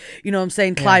big, you know what I'm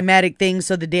saying, climatic thing,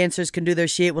 so the dancers can do their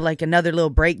shit with like another little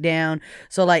breakdown.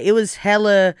 So like it was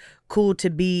hella cool to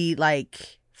be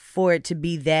like, for it to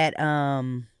be that how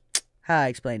I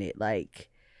explain it, like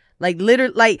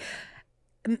literally, like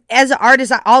as an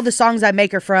artist, all the songs I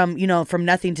make are from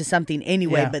nothing to something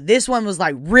anyway. But this one was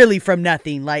like really from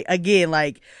nothing. Like again,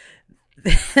 like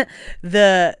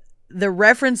the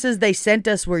references they sent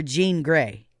us were Jean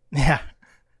Grey. Yeah.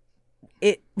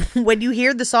 When you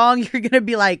hear the song, you're gonna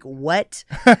be like, what?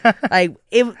 Like,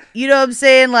 if you know what I'm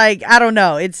saying? Like, I don't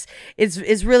know. It's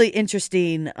really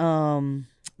interesting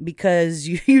because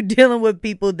you're dealing with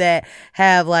people that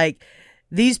have like,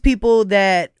 these people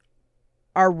that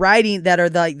are writing, that are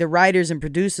like the writers and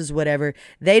producers, whatever.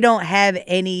 They don't have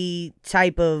any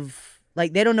type of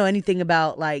like, they don't know anything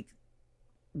about like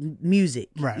music,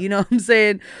 right? You know what I'm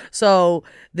saying? So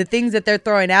the things that they're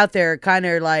throwing out there are kind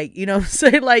of like, you know what I'm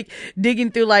saying, like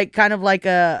digging through like kind of like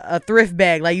a thrift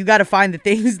bag. Like you got to find the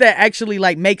things that actually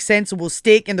like make sense and will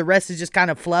stick, and the rest is just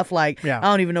kind of fluff. Like I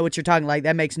don't even know what you're talking, like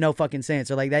that makes no fucking sense,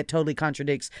 or like that totally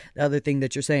contradicts the other thing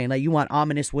that you're saying. Like you want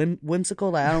ominous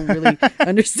whimsical, like I don't really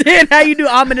understand how you do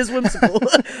ominous whimsical.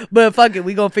 But fuck it,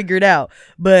 we gonna figure it out.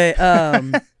 But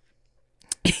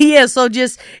yeah, so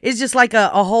it's just like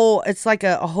a whole, it's like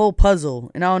a whole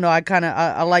puzzle, and I don't know,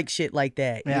 I like shit like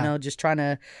that, you know, just trying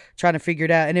to figure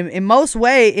it out. And in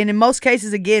most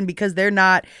cases, again, because they're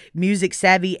not music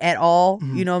savvy at all,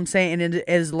 you know what I'm saying, and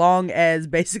as long as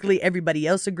basically everybody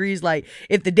else agrees, like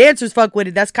if the dancers fuck with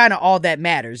it, that's kind of all that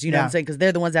matters, you know what I'm saying, because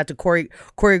they're the ones that have to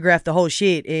choreograph the whole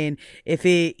shit, and if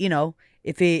it, you know,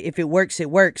 if it works, it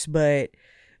works. But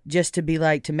just to be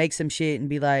like, to make some shit and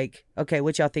be like, okay,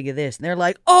 what y'all think of this? And they're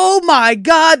like, oh my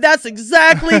God, that's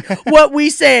exactly what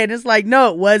we said. It's like, no,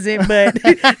 it wasn't, but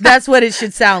that's what it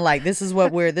should sound like. This is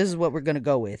what we're gonna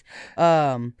go with.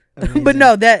 But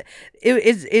no, that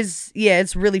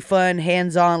it's really fun,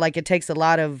 hands-on. Like it takes a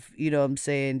lot of, you know what I'm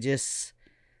saying, just,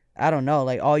 I don't know,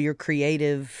 like all your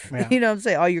creative, you know what I'm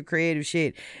saying, all your creative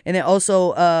shit. And then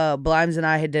also Blimes and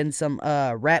I had done some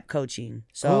rap coaching.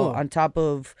 So on top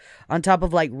of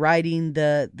like writing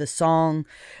the song,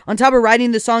 on top of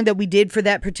writing the song that we did for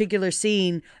that particular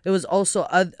scene, there was also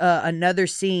another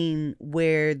scene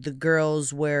where the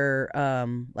girls were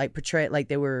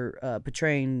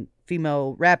portraying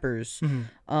female rappers.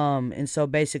 And so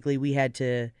basically we had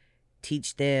to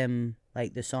teach them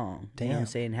like the song. Damn. You know what I'm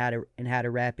saying, how to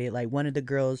rap it. Like one of the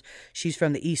girls, she's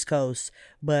from the East Coast,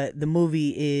 but the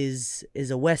movie is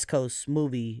a West Coast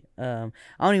movie. I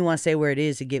don't even want to say where it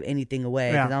is to give anything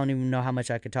away, because I don't even know how much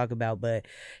I could talk about, but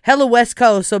hella West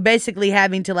Coast. So basically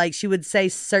having to like, she would say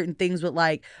certain things with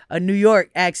like a New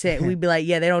York accent. We'd be like,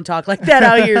 yeah, they don't talk like that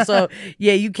out here. So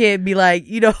yeah, you can't be like,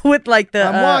 you know, with like the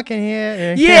I'm walking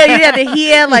here. the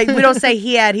here, like we don't say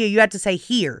here out here. You have to say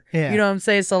here. Yeah. You know what I'm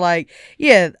saying? So like,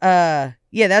 yeah,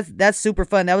 that's super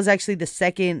fun. That was actually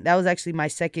my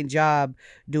second job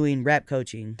doing rap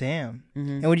coaching. Damn. Mm-hmm.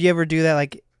 And would you ever do that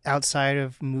like outside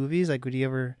of movies? Like, would you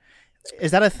ever?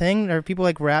 Is that a thing? Are people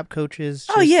like rap coaches?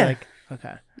 Oh yeah. Like,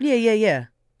 okay. Yeah.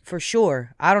 For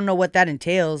sure. I don't know what that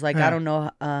entails. Like, I don't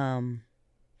know. I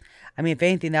mean, if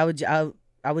anything, I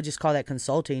would just call that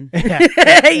consulting. You know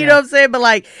what I'm saying? But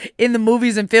like in the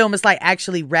movies and film, it's like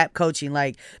actually rap coaching.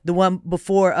 Like the one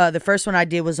before, the first one I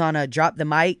did was on Drop the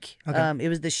Mic. Okay. It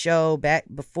was the show back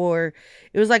before,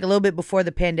 it was like a little bit before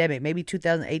the pandemic, maybe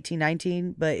 2018,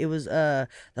 19. But it was, the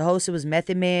host, it was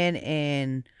Method Man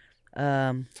and,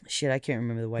 I can't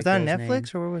remember the white girl's name. Was that on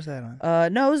Netflix or where was that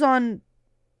on? No, it was on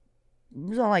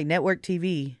like network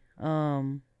TV.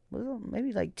 Was it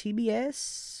maybe like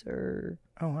TBS or?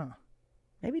 Oh, wow.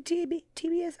 Maybe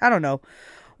TBS? I don't know.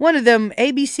 One of them,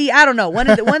 ABC, I don't know. One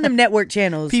of them network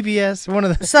channels. PBS, one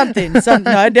of them. Something. No,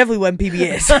 it definitely wasn't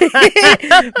PBS.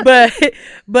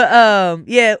 but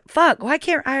yeah, fuck. Why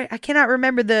can't I cannot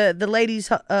remember the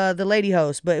lady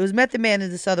host, but it was Method Man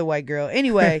and this other white girl.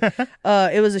 Anyway,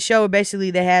 it was a show where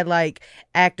basically they had like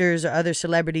actors or other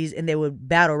celebrities and they would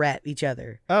battle rap each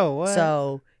other. Oh, what?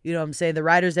 So, you know what I'm saying? The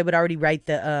writers, they would already write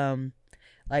the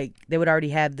like they would already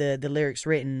have the lyrics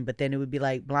written, but then it would be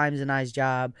like Blimes and I's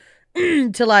job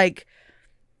to like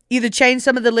either change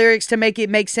some of the lyrics to make it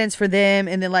make sense for them,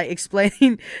 and then like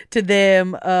explain to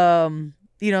them,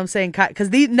 you know what I'm saying? Because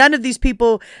none of these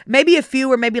people, maybe a few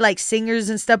were maybe like singers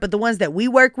and stuff, but the ones that we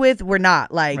work with were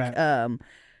not. Like, right.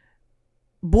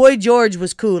 Boy George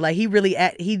was cool. Like he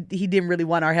didn't really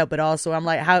want our help at all. So I'm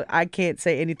like, how I can't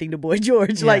say anything to Boy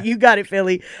George. Yeah. Like you got it,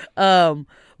 Philly.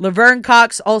 Laverne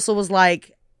Cox also was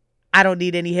like, I don't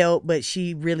need any help, but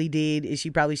she really did, and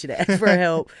she probably should have asked for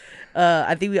help.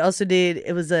 I think we also did,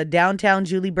 it was a Downtown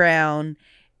Julie Brown,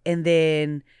 and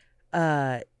then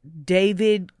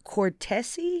David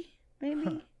Cortese,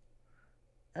 maybe?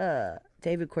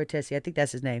 David Cortese, I think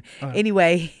that's his name. Uh-huh.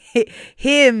 Anyway,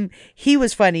 he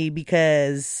was funny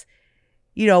because,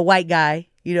 you know, white guy,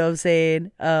 you know what I'm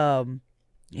saying?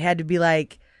 You had to be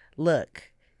like, look,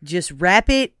 just rap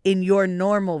it in your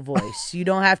normal voice. You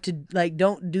don't have to, like,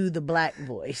 don't do the black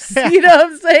voice. You know what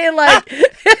I'm saying? Like,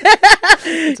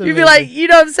 you'd be like, you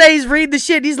know what I'm saying? He's reading the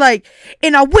shit. And he's like,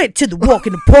 and I went to the walk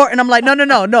in the park. And I'm like, no,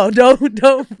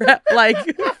 don't rap like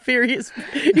Furious.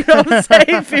 You know what I'm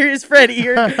saying? Furious Freddy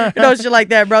or, you know, shit like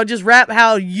that, bro. Just rap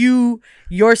how you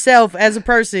yourself as a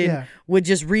person would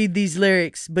just read these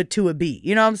lyrics, but to a beat.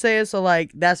 You know what I'm saying? So,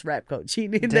 like, that's rap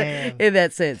coaching in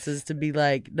that sense, is to be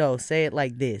like, no, say it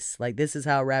like this. Like, this is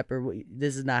how a rapper,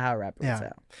 this is not how a rapper would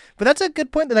sound. But that's a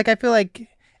good point. Like, I feel like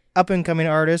up-and-coming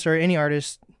artists or any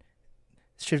artist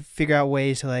should figure out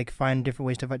ways to, like, find different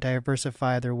ways to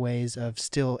diversify their ways of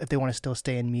still, if they want to still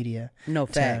stay in media. No,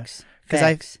 facts.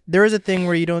 Because there is a thing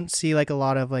where you don't see, like, a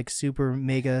lot of, like, super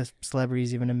mega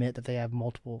celebrities even admit that they have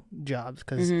multiple jobs.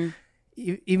 Because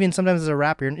even sometimes as a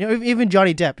rapper, you know, even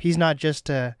Johnny Depp, he's not just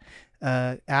a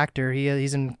actor.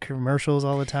 He's in commercials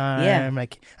all the time. Yeah.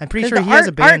 Like, I'm pretty sure he has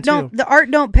a band too. The art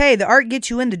don't pay. The art gets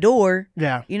you in the door.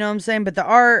 Yeah. You know what I'm saying? But the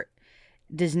art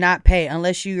does not pay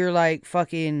unless you're like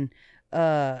fucking...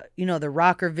 you know, The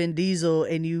Rock or Vin Diesel,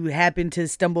 and you happen to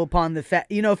stumble upon the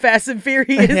Fast and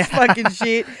Furious fucking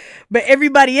shit. But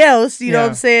everybody else, you know what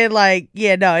I'm saying? Like,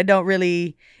 yeah, no, it don't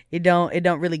really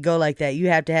go like that. You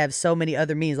have to have so many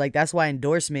other means. Like, that's why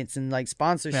endorsements and like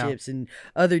sponsorships and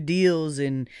other deals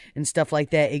and stuff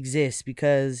like that exist,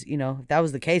 because, you know, if that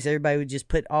was the case, everybody would just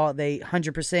put all they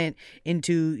 100%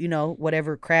 into, you know,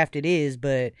 whatever craft it is.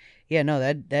 But yeah, no,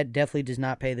 that definitely does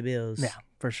not pay the bills. Yeah.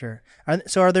 For sure.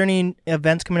 So are there any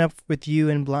events coming up with you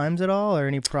and Blimes at all, or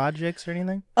any projects or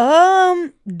anything?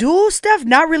 Dual stuff,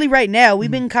 not really right now.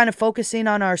 We've been kind of focusing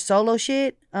on our solo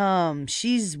shit.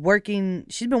 She's been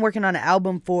working on an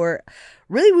album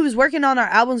we was working on our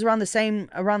albums around the same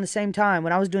time.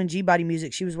 When I was doing G-Body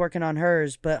music, she was working on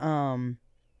hers. But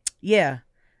yeah.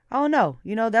 I don't know.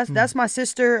 You know, that's my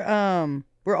sister.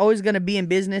 We're always going to be in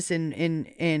business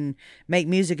and make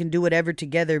music and do whatever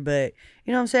together. But,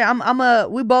 you know what I'm saying?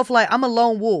 I'm a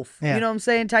lone wolf, you know what I'm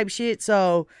saying? Type shit.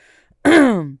 So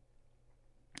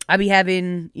I be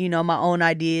having, you know, my own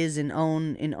ideas and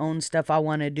own stuff I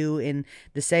want to do. And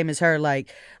the same as her,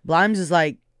 like Blimes is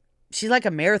like, she's like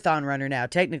a marathon runner now.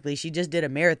 Technically, she just did a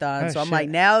marathon. So I'm like,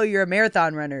 now you're a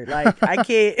marathon runner. Like, I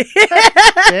can't,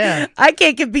 I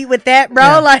can't compete with that, bro.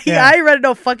 I ain't running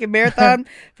no fucking marathon.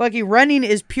 Fucking running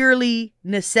is purely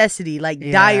necessity, like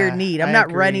dire need. I'm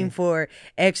not running for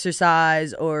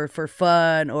exercise or for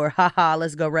fun or haha,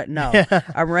 let's go run. No,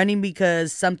 I'm running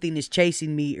because something is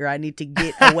chasing me or I need to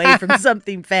get away from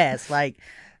something fast. Like,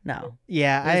 no.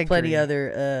 Yeah, there's plenty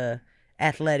other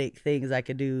athletic things I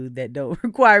could do that don't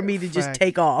require me to just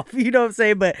take off. You know what I'm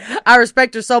saying? But I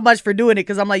respect her so much for doing it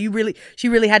because I'm like, she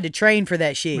really had to train for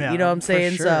that shit. You know what I'm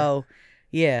saying? Sure. So,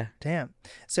 yeah. Damn.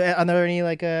 So are there any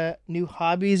like new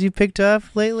hobbies you picked up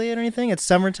lately or anything? It's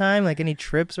summertime, like any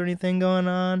trips or anything going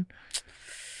on?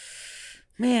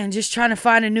 Man, just trying to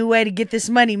find a new way to get this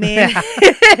money, man.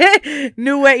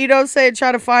 New way, you know what I'm saying?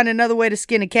 Try to find another way to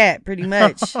skin a cat, pretty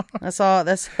much. That's all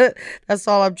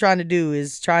I'm trying to do,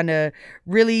 is trying to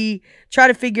really try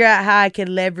to figure out how I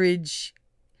can leverage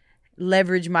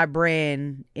my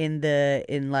brand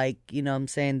in like, you know what I'm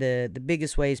saying, the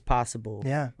biggest ways possible.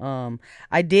 Yeah.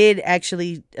 I did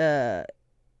actually are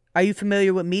you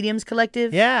familiar with Mediums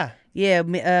Collective? Yeah.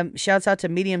 Yeah, shouts out to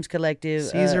Mediums Collective.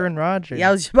 Caesar and Roger. Yeah,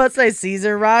 I was about to say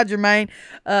Caesar and Roger, man.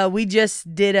 We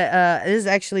just did this is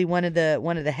actually one of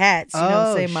the hats. You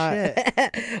know what I'm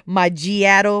saying? My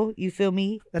G-Addle, you feel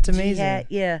me? That's amazing. G-hat,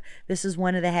 yeah. This is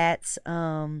one of the hats.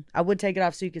 I would take it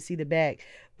off so you can see the back,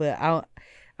 but I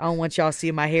don't want y'all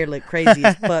seeing my hair look crazy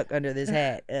as fuck under this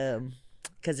hat.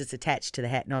 Because it's attached to the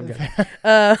hat. No, I'm joking.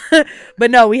 But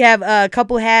no, we have a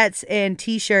couple hats and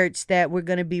T-shirts that we're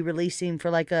gonna be releasing for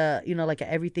like a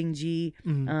Everything G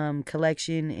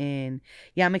collection. And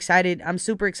yeah, I'm excited. I'm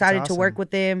super excited to work with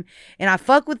them. And I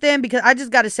fuck with them because I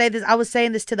just got to say this. I was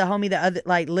saying this to the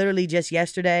homie literally just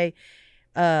yesterday,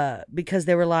 because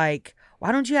they were like,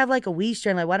 why don't you have like a weed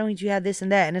strain? Like, why don't you have this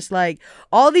and that? And it's like,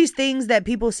 all these things that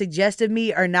people suggested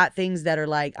me are not things that are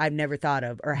like, I've never thought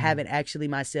of or haven't actually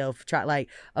myself tried. Like,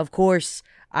 of course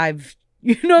I've,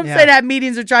 you know what I'm saying? I have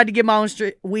meetings or tried to get my own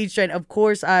weed strain. Of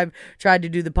course I've tried to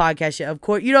do the podcast shit. Of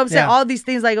course, you know what I'm saying? All these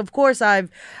things, like, of course I've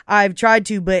tried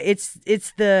to, but it's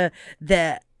the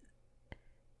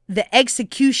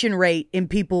execution rate in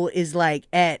people is like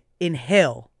in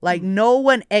hell. Like, no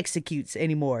one executes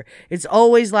anymore. It's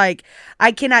always like,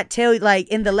 I cannot tell you, like,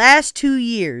 in the last 2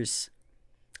 years,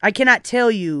 I cannot tell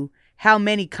you how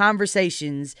many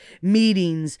conversations,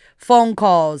 meetings, phone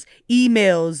calls,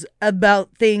 emails about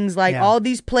things like all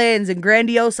these plans and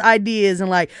grandiose ideas and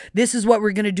like, this is what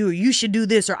we're going to do, or you should do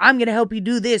this, or I'm going to help you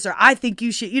do this, or I think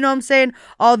you should, you know what I'm saying?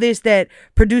 All this that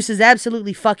produces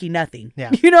absolutely fucking nothing.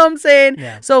 Yeah. You know what I'm saying?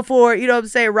 Yeah. So for, you know what I'm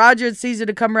saying, Roger and Caesar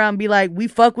to come around and be like, we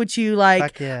fuck with you,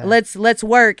 like, let's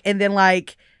work. And then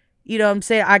like, you know what I'm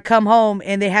saying, I come home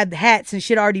and they had the hats and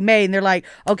shit already made and they're like,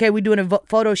 okay, we're doing a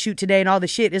photo shoot today and all the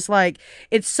shit. It's like,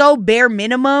 it's so bare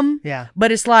minimum. Yeah.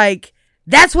 But it's like,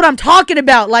 that's what I'm talking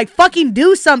about. Like, fucking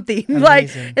do something. Like,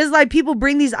 it's like people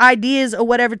bring these ideas or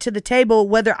whatever to the table,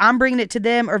 whether I'm bringing it to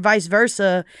them or vice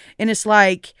versa. And it's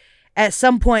like, at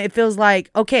some point it feels like,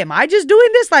 okay, am I just doing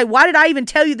this? Like, why did I even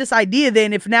tell you this idea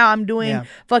then if now I'm doing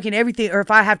fucking everything, or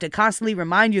if I have to constantly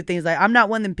remind you of things? Like, I'm not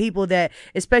one of them people that,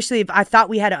 especially if I thought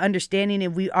we had an understanding,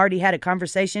 if we already had a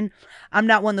conversation, I'm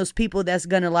not one of those people that's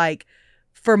gonna like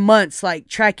for months like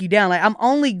track you down. Like, I'm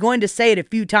only going to say it a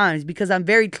few times because I'm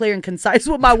very clear and concise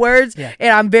with my words,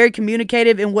 and I'm very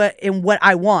communicative in what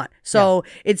I want. So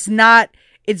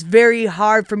it's very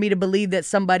hard for me to believe that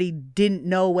somebody didn't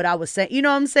know what I was saying. You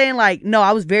know what I'm saying? Like, no,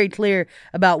 I was very clear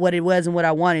about what it was and what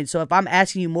I wanted. So if I'm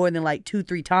asking you more than like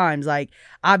 2-3 times, like,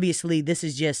 obviously this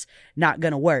is just not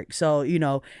going to work. So, you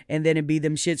know, and then it'd be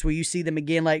them shits where you see them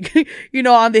again, like, you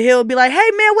know, on the hill, be like,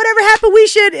 hey man, whatever happened, we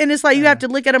should. And it's like, you have to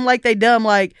look at them like they dumb.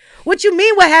 Like, what you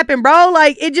mean what happened, bro?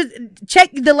 Like, it just, check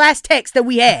the last text that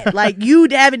we had. Like, you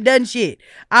haven't done shit.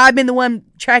 I've been the one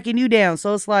tracking you down.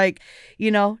 So it's like, you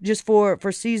know, just for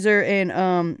Caesar and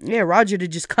Roger to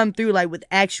just come through like with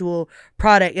actual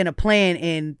product and a plan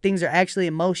and things are actually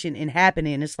in motion and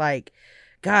happening. It's like,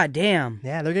 god damn.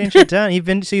 Yeah, they're getting shit done. You've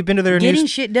been to their getting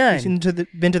shit done.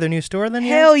 Been to their new store then?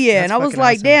 Hell yeah. That's, and I was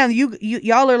like, awesome. Damn,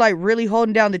 y'all are like really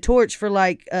holding down the torch for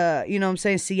like you know what I'm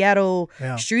saying, Seattle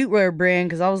streetwear brand.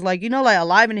 Because I was like, you know, like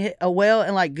Alive and Well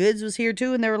and like Goods was here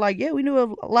too, and they were like, yeah, we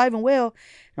knew Alive and Well.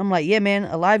 I'm like, yeah, man,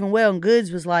 Alive and Well and Goods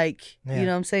was like, you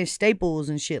know what I'm saying, staples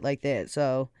and shit like that.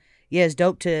 So, yeah, it's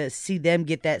dope to see them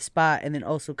get that spot and then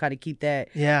also kind of keep that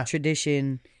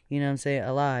tradition, you know what I'm saying,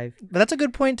 alive. But that's a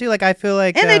good point, too. Like, I feel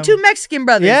like... And they're two Mexican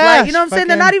brothers. Yeah, like, you know what I'm saying?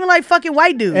 They're not even like fucking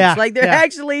white dudes. Yeah, like, they're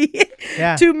actually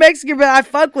two Mexican brothers. I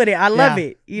fuck with it. I love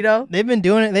it, you know? They've been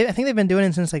doing it. I think they've been doing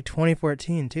it since like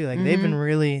 2014, too. Like, they've been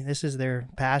really... This is their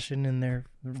passion and their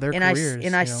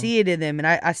careers. I see it in them. And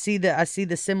I see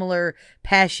the similar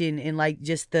passion in like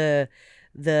just the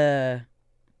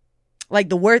like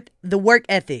the work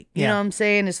ethic. You know what I'm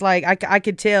saying? It's like I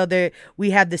could tell that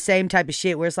we have the same type of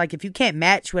shit where it's like if you can't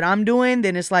match what I'm doing,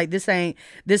 then it's like this ain't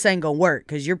gonna work,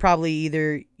 because you're probably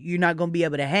either you're not gonna be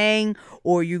able to hang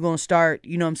or you're gonna start,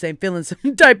 you know what I'm saying, feeling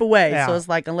some type of way. So it's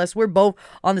like unless we're both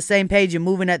on the same page and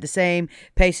moving at the same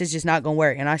pace, it's just not gonna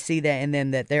work. And I see that, and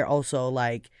then that they're also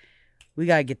like, we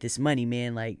gotta get this money,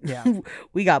 man. Like,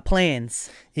 we got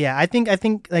plans. Yeah, I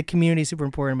think like community is super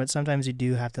important, but sometimes you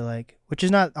do have to like, which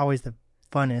is not always the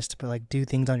funnest, but like do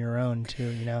things on your own too,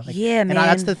 you know? Like, yeah, man. And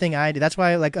that's the thing I do. That's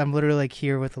why like I'm literally like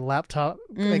here with the laptop,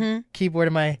 like keyboard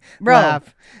in my lap,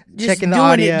 checking the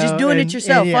audio. Just doing it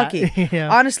yourself. Fuck it. Yeah.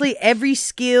 Honestly, every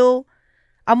skill,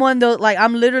 I'm one of those, like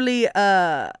I'm literally,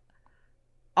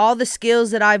 all the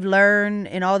skills that I've learned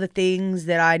and all the things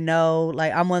that I know,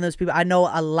 like I'm one of those people, I know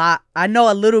a lot. I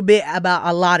know a little bit about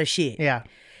a lot of shit. Yeah.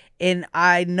 And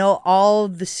I know all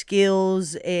the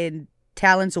skills and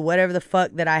talents or whatever the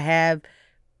fuck that I have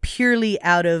purely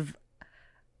out of,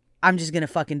 I'm just gonna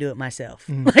fucking do it myself.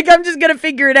 Like I'm just gonna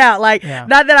figure it out. Like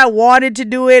not that I wanted to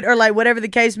do it or like whatever the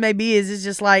case may be. It's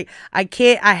just like I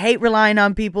hate relying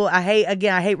on people. I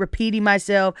hate repeating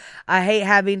myself. I hate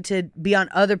having to be on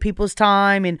other people's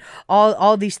time and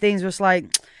all these things. Where it's like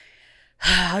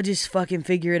I'll just fucking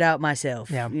figure it out myself.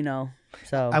 Yeah, you know.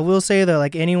 So I will say though,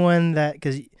 like anyone that,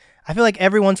 because I feel like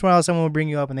every once in a while someone will bring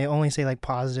you up and they only say like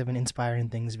positive and inspiring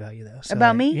things about you though. So, about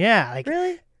like, me? Yeah. Like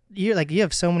really? You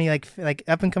have so many like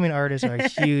up and coming artists are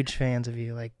huge fans of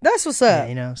you. Like that's what's up. Yeah,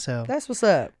 you know, so that's what's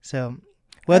up. So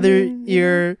whether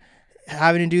you're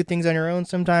having to do things on your own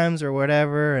sometimes or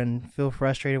whatever and feel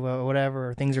frustrated or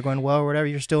whatever, or things are going well or whatever,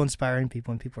 you're still inspiring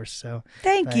people, and people are so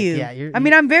thank you. Yeah,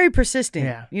 I'm very persistent.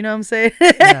 Yeah. You know what I'm saying?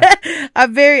 Yeah.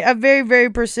 I'm very, very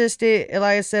persistent. And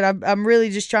like I said, I'm really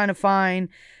just trying to find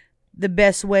the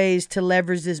best ways to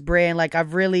leverage this brand. Like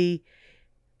I've really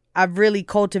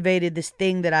cultivated this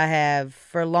thing that I have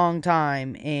for a long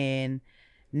time, and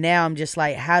now I'm just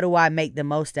like, how do I make the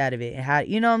most out of it? And how,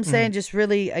 you know what I'm saying? Just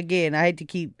really, again, I hate to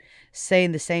keep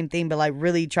saying the same thing, but like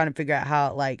really trying to figure out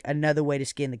how, like, another way to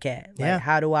skin the cat. Like,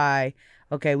 how do I,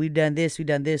 okay, we've done this.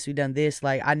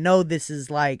 Like, I know this is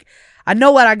like, I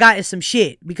know what I got is some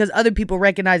shit, because other people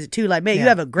recognize it too. Like, man, you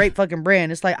have a great fucking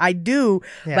brand. It's like, I do,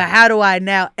 but how do I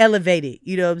now elevate it?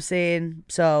 You know what I'm saying?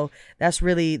 So that's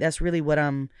really what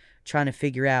I'm trying to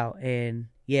figure out. And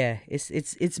yeah,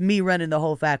 it's me running the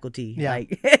whole faculty. Yeah.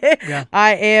 Like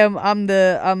I'm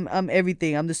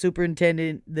everything. I'm the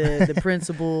superintendent, the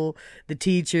principal, the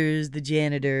teachers, the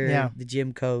janitor, the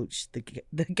gym coach,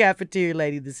 the cafeteria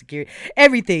lady, the security,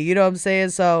 everything, you know what I'm saying?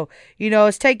 So, you know,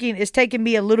 it's taking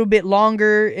me a little bit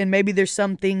longer, and maybe there's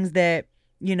some things that,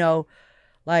 you know,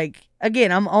 like,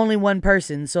 again, I'm only one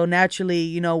person, so naturally,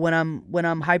 you know, when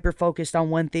I'm hyper focused on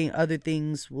one thing, other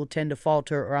things will tend to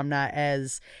falter, or I'm not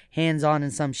as hands on in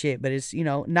some shit. But it's, you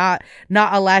know, not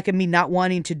a lack of me not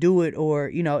wanting to do it, or,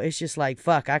 you know, it's just like,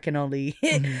 fuck, I can only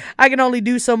I can only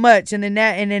do so much. And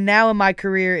then now in my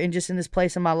career and just in this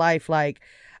place in my life, like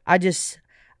I'm just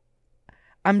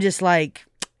like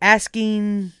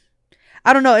asking,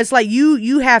 I don't know, it's like you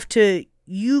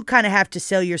kind of have to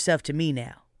sell yourself to me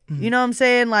now. You know what I'm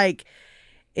saying? Like,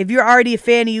 if you're already a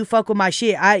fan and you fuck with my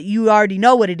shit, you already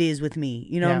know what it is with me.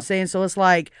 You know what I'm saying? So it's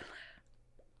like,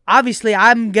 obviously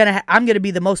I'm gonna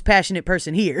be the most passionate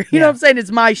person here. You know what I'm saying?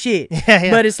 It's my shit.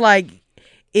 But it's like,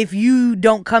 if you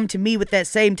don't come to me with that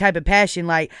same type of passion,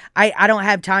 like I don't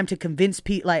have time to convince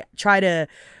people, like try to,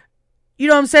 you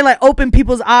know what I'm saying? Like open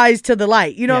people's eyes to the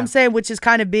light. You know what I'm saying? Which has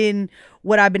kind of been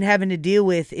what I've been having to deal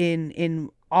with in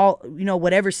all, you know,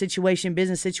 whatever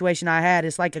business situation I had.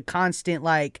 It's like a constant,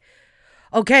 like,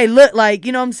 okay, look, like,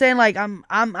 you know what I'm saying? Like, I'm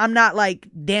not like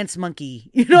Dance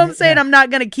Monkey. You know what I'm saying? I'm not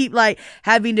going to keep like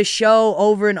having to show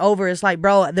over and over. It's like,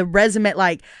 bro, the resume,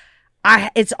 like,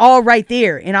 it's all right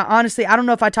there. And I don't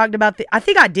know if I talked about I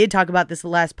think I did talk about this the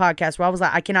last podcast, where I was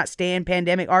like, I cannot stand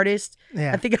pandemic artists.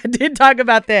 I think I did talk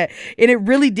about that. And it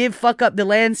really did fuck up the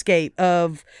landscape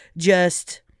of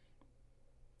just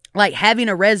like having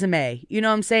a resume, you know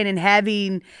what I'm saying? And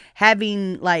having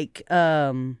like,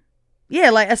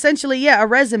 like essentially, a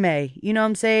resume, you know what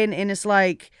I'm saying? And it's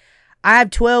like, I have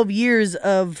 12 years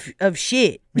of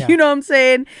shit, you know what I'm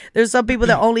saying? There's some people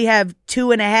that only have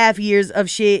 2.5 years of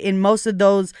shit, and most of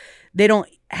those, they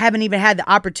haven't even had the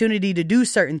opportunity to do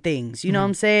certain things, you know what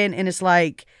I'm saying? And it's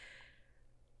like,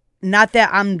 not that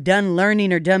I'm done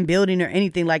learning or done building or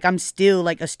anything. Like, I'm still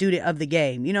like a student of the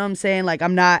game. You know what I'm saying? Like,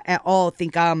 I'm not at all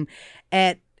think I'm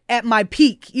at my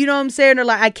peak. You know what I'm saying? Or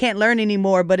like, I can't learn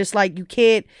anymore. But it's like, you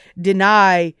can't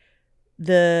deny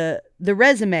the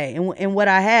resume and what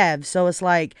I have. So it's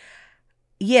like,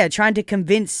 trying to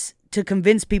convince to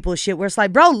convince people of shit where it's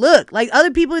like, bro, look, like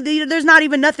other people, there's not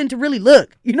even nothing to really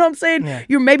look. You know what I'm saying? Yeah.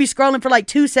 You're maybe scrolling for like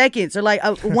 2 seconds or like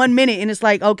 1 minute, and it's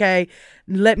like, okay,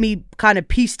 let me kind of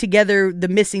piece together the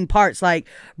missing parts. Like,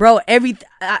 bro,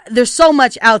 there's so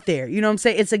much out there. You know what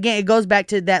I'm saying? It goes back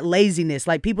to that laziness.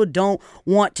 Like, people don't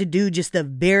want to do just the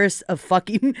barest of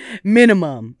fucking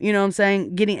minimum. You know what I'm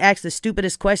saying? Getting asked the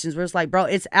stupidest questions where it's like, bro,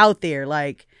 it's out there.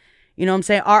 Like, you know what I'm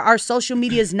saying? Our social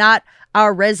media is not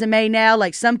our resume now.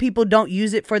 Like, some people don't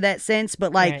use it for that sense,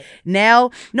 but like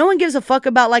now no one gives a fuck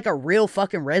about like a real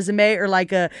fucking resume or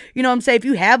like a, you know what I'm saying? If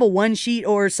you have a one sheet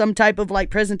or some type of like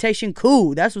presentation,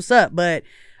 cool, that's what's up. But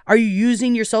are you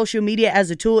using your social media as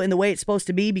a tool in the way it's supposed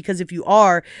to be? Because if you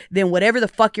are, then whatever the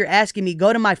fuck you're asking me,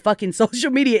 go to my fucking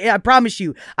social media. I promise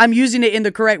you, I'm using it in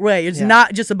the correct way. It's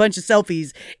not just a bunch of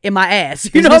selfies in my ass.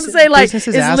 You know what I'm saying? Like, it's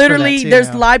literally,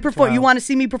 there's live perform. You want to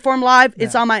see me perform live?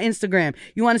 It's on my Instagram.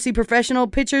 You want to see professional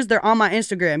pictures? They're on my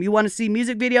Instagram. You want to see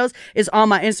music videos? It's on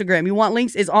my Instagram. You want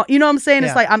links? It's on, you know what I'm saying?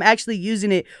 It's like, I'm actually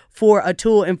using it for a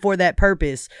tool and for that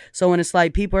purpose. So when it's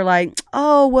like, people are like,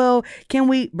 oh, well, can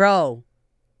we, bro?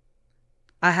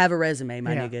 I have a resume,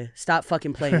 my nigga. Stop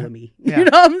fucking playing with me. You know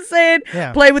what I'm saying?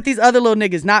 Play with these other little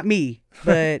niggas, not me.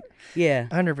 But yeah,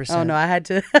 100%. Oh no, I had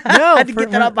to. I had to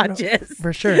get that off my chest.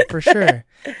 For sure.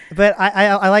 But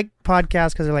I like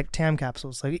podcasts because they're like time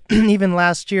capsules. Like even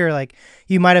last year, like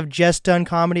you might have just done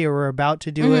comedy or were about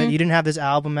to do it. You didn't have this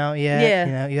album out yet. Yeah.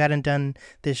 You know, you hadn't done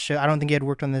this show. I don't think you had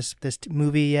worked on this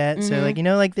movie yet. So like, you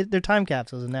know, like they're time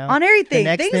capsules. And now on everything,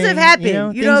 things have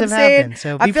happened. You know what I'm saying?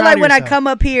 So I feel like when I come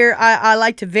up here, I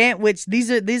like to vent. Which this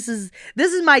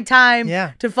is my time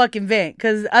to fucking vent.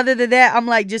 Because other than that, I'm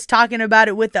like just talking about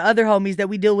it with the other homies that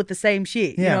we deal with the same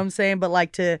shit. You know what I'm saying? But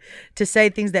like to say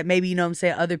things that maybe, you know what I'm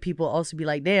saying, other people also be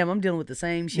like, damn, I'm dealing with the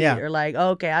same shit. Or like,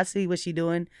 oh, okay, I see what she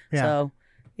doing. So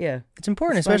it's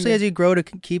important, especially as you grow, to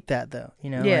keep that though. You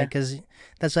know, because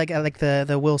that's like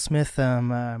the Will Smith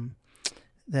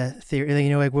the theory, you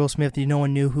know, like Will Smith, no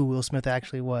one knew who Will Smith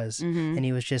actually was, and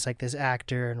he was just like this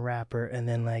actor and rapper, and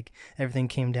then like everything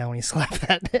came down when he slapped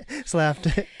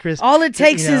Chris. All it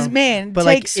takes is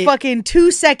fucking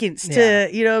 2 seconds to,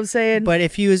 you know what I'm saying? But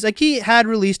if he was like, he had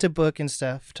released a book and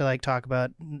stuff to like talk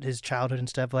about his childhood and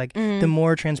stuff, like the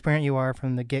more transparent you are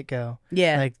from the get-go,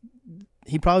 like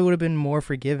he probably would have been more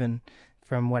forgiven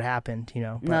from what happened, you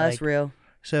know. But, no, that's real.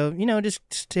 So, you know, just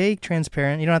stay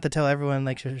transparent. You don't have to tell everyone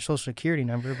like your social security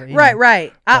number. But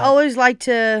right. I always like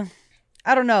to,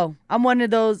 I don't know. I'm one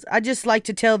of those, I just like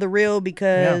to tell the real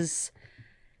because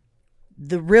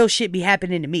the real shit be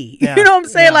happening to me. You know what I'm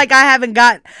saying? Like I haven't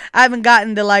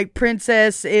gotten the like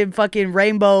princess in fucking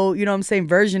rainbow, you know what I'm saying,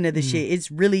 version of the shit.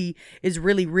 It's really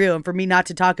real. And for me not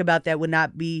to talk about that would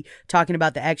not be talking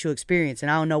about the actual experience. And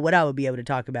I don't know what I would be able to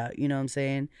talk about. You know what I'm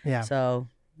saying? Yeah. So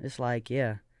it's like,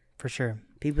 for sure.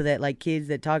 People that like kids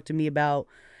that talk to me about,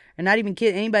 and not even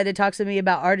kids, anybody that talks to me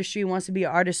about artistry, wants to be an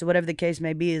artist or whatever the case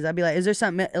may be, is I'd be like, is there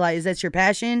something, like, is that your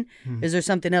passion? Is there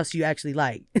something else you actually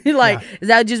like? Is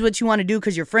that just what you want to do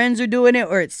because your friends are doing it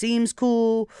or it seems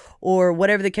cool or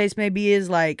whatever the case may be? Is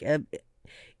like,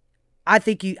 I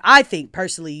think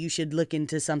personally you should look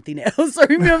into something else, or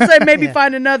you know what I'm saying, maybe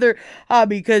find another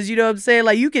hobby, because you know what I'm saying,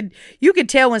 like you could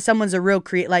tell when someone's a real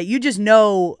creative, like you just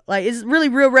know, like it's really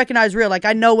real, recognized real. Like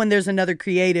I know when there's another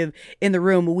creative in the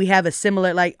room, we have a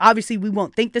similar, like obviously we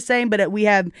won't think the same, but we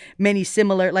have many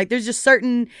similar, like there's just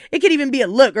certain, it could even be a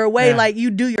look or a way like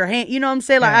you do your hand, you know what I'm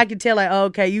saying, like I can tell like, oh,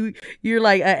 okay, you're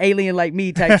like an alien like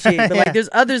me type shit, but like there's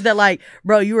others that like,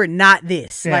 bro, you are not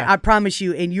this, like I promise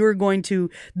you, and you're going to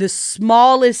the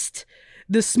smallest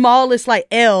like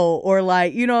L or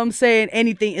like, you know what I'm saying,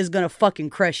 anything is gonna fucking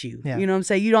crush you. You know what I'm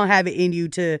saying? You don't have it in you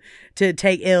to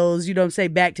take L's, you know what I'm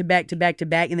saying, back to back to back to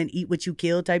back and then eat what you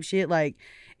kill type shit. Like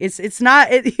it's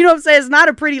not, you know what I'm saying, it's not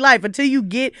a pretty life until you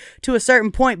get to a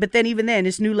certain point, but then even then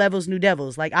it's new levels, new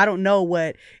devils. Like I don't know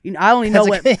what, you know, I only know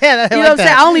what, you know what I'm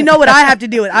saying, I only know what I have to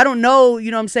deal with. I don't know,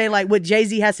 you know what I'm saying, like what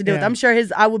Jay-Z has to deal with. I'm sure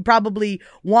I would probably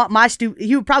want my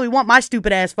he would probably want my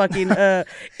stupid ass fucking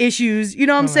issues, you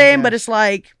know what I'm saying? But it's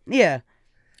like,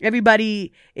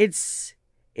 everybody, it's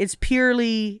a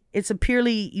purely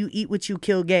you eat what you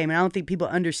kill game, and I don't think people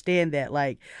understand that.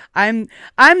 Like I'm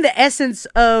the essence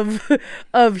of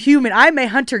human. I'm a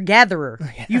hunter gatherer.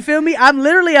 You feel me? I'm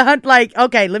literally a hunt. Like,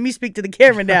 okay, let me speak to the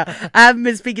camera now. I haven't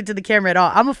been speaking to the camera at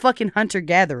all. I'm a fucking hunter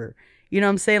gatherer. You know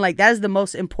what I'm saying? Like that's the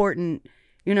most important,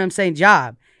 you know what I'm saying,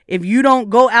 job. If you don't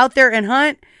go out there and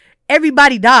hunt,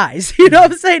 everybody dies. You know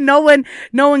what I'm saying? No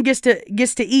one gets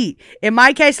to eat. In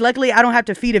my case, luckily I don't have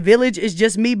to feed a village. It's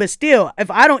just me, but still, if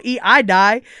I don't eat, I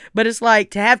die. But it's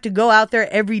like to have to go out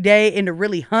there every day and to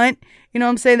really hunt, You know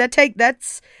what I'm saying? It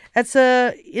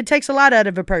takes a lot out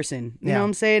of a person. You know what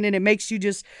I'm saying? And it makes you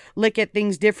just look at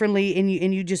things differently, and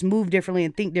you just move differently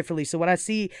and think differently. So when I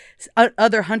see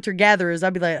other hunter gatherers,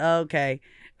 I'll be like, oh, okay,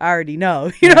 I already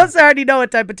know. You know, so I already know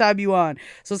what type of time you on.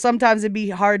 So sometimes it'd be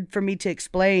hard for me to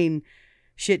explain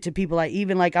shit to people. Like,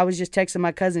 even like I was just texting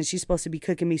my cousin. She's supposed to be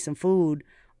cooking me some food.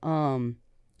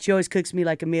 She always cooks me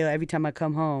like a meal every time I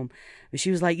come home. But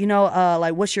she was like,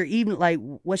 like, what's your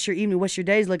evening? What's your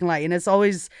days looking like? And it's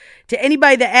always, to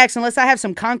anybody that asks, unless I have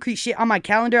some concrete shit on my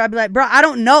calendar, I'd be like, bro, I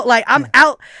don't know. Like, I'm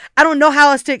out. I don't know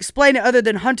how else to explain it other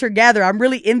than hunter gatherer. I'm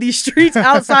really in these streets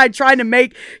outside trying to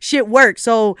make shit work.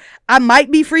 So I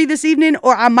might be free this evening,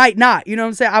 or I might not. You know what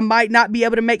I'm saying? I might not be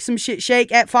able to make some shit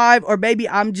shake at 5, or maybe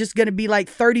I'm just going to be like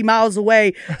 30 miles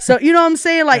away. So, you know what I'm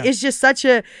saying? Like, it's just such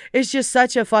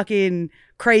a fucking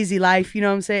crazy life, you know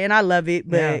what I'm saying? And I love it,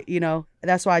 but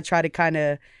that's why I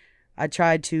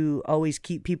try to always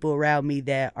keep people around me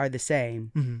that are the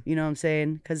same. Mm-hmm. You know what I'm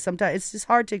saying? Because sometimes it's just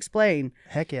hard to explain.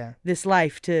 Heck yeah, this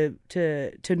life to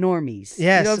normies.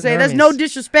 Yes, you know what I'm saying? Normies. There's no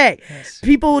disrespect. Yes.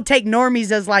 People will take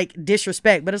normies as like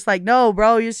disrespect, but it's like, no,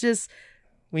 bro, it's just.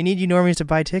 We need you normies to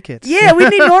buy tickets. Yeah, we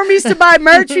need normies to buy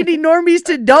merch. We need normies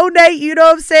to donate, you know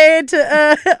what I'm saying,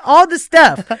 to all the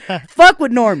stuff. Fuck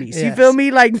with normies. Yes. You feel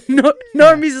me? Like,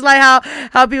 normies is like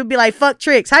how people be like, fuck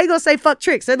tricks. How you gonna say fuck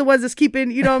tricks? They're the ones that's keeping,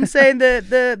 you know what I'm saying,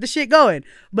 the shit going.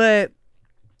 But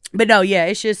no, yeah,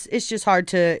 it's just hard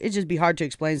to be hard to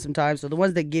explain sometimes. So the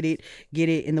ones that get it,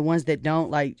 and the ones that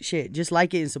don't, like, shit, just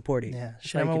like it and support it. Yeah,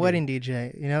 shit, I'm a wedding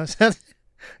DJ, you know.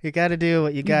 You got to do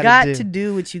what you got to do. You got to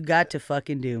do what you got to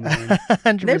fucking do, man.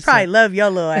 100%. They probably love your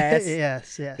little ass.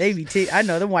 Yes. They be I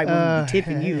know them white women be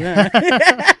tipping you, huh?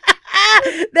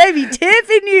 They be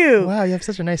tipping you. Wow, you have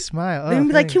such a nice smile. They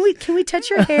be like, can we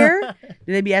touch your hair?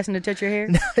 Do they be asking to touch your hair?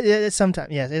 Yeah,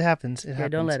 sometimes, yes, it happens. It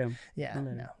happens. Don't let them. Yeah,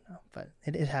 no, but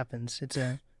it happens. It's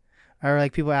or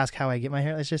like people ask how I get my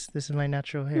hair. It's just, this is my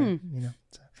natural hair, you know.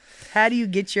 So. How do you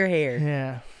get your hair?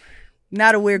 Yeah.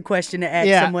 Not a weird question to ask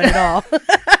someone at all.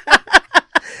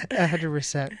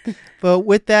 100%. But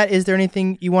with that, is there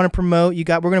anything you want to promote? We're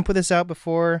going to put this out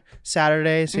before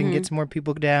Saturday so you can get some more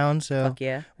people down. So fuck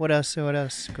yeah. What else going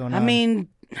on? I mean,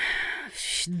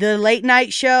 the late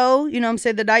night show, you know what I'm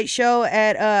saying? The night show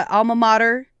at Alma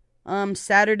Mater,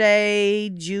 Saturday,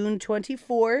 June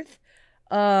 24th.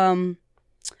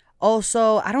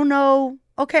 Also, I don't know.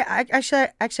 Okay, actually,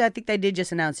 I think they did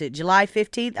just announce it. July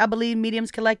 15th, I believe,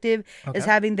 Mediums Collective is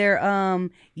having their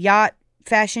yacht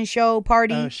fashion show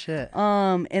party. Oh shit.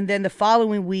 And then the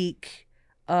following week,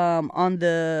 on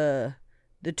the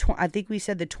I think we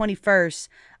said the 21st,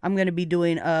 I'm gonna be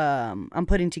doing I'm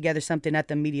putting together something at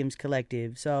the Mediums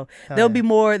Collective. So there'll be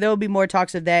more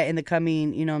talks of that in the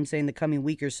coming, you know what I'm saying, the coming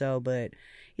week or so. But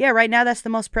yeah, right now that's the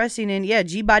most pressing. And yeah,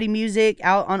 G-Body Music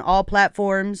out on all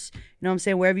platforms. You know what I'm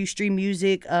saying? Wherever you stream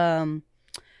music,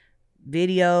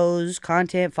 videos,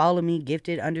 content, follow me,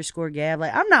 gifted_Gab.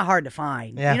 Like, I'm not hard to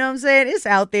find. Yeah. You know what I'm saying? It's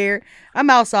out there. I'm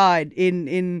outside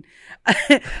in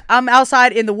I'm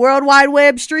outside in the World Wide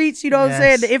Web streets, you know what I'm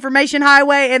saying? The information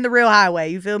highway and the real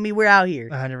highway. You feel me? We're out here.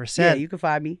 100%. Yeah, you can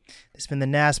find me. It's been the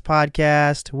NAST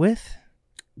podcast with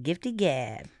Gifted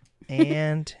Gab.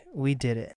 And we did it.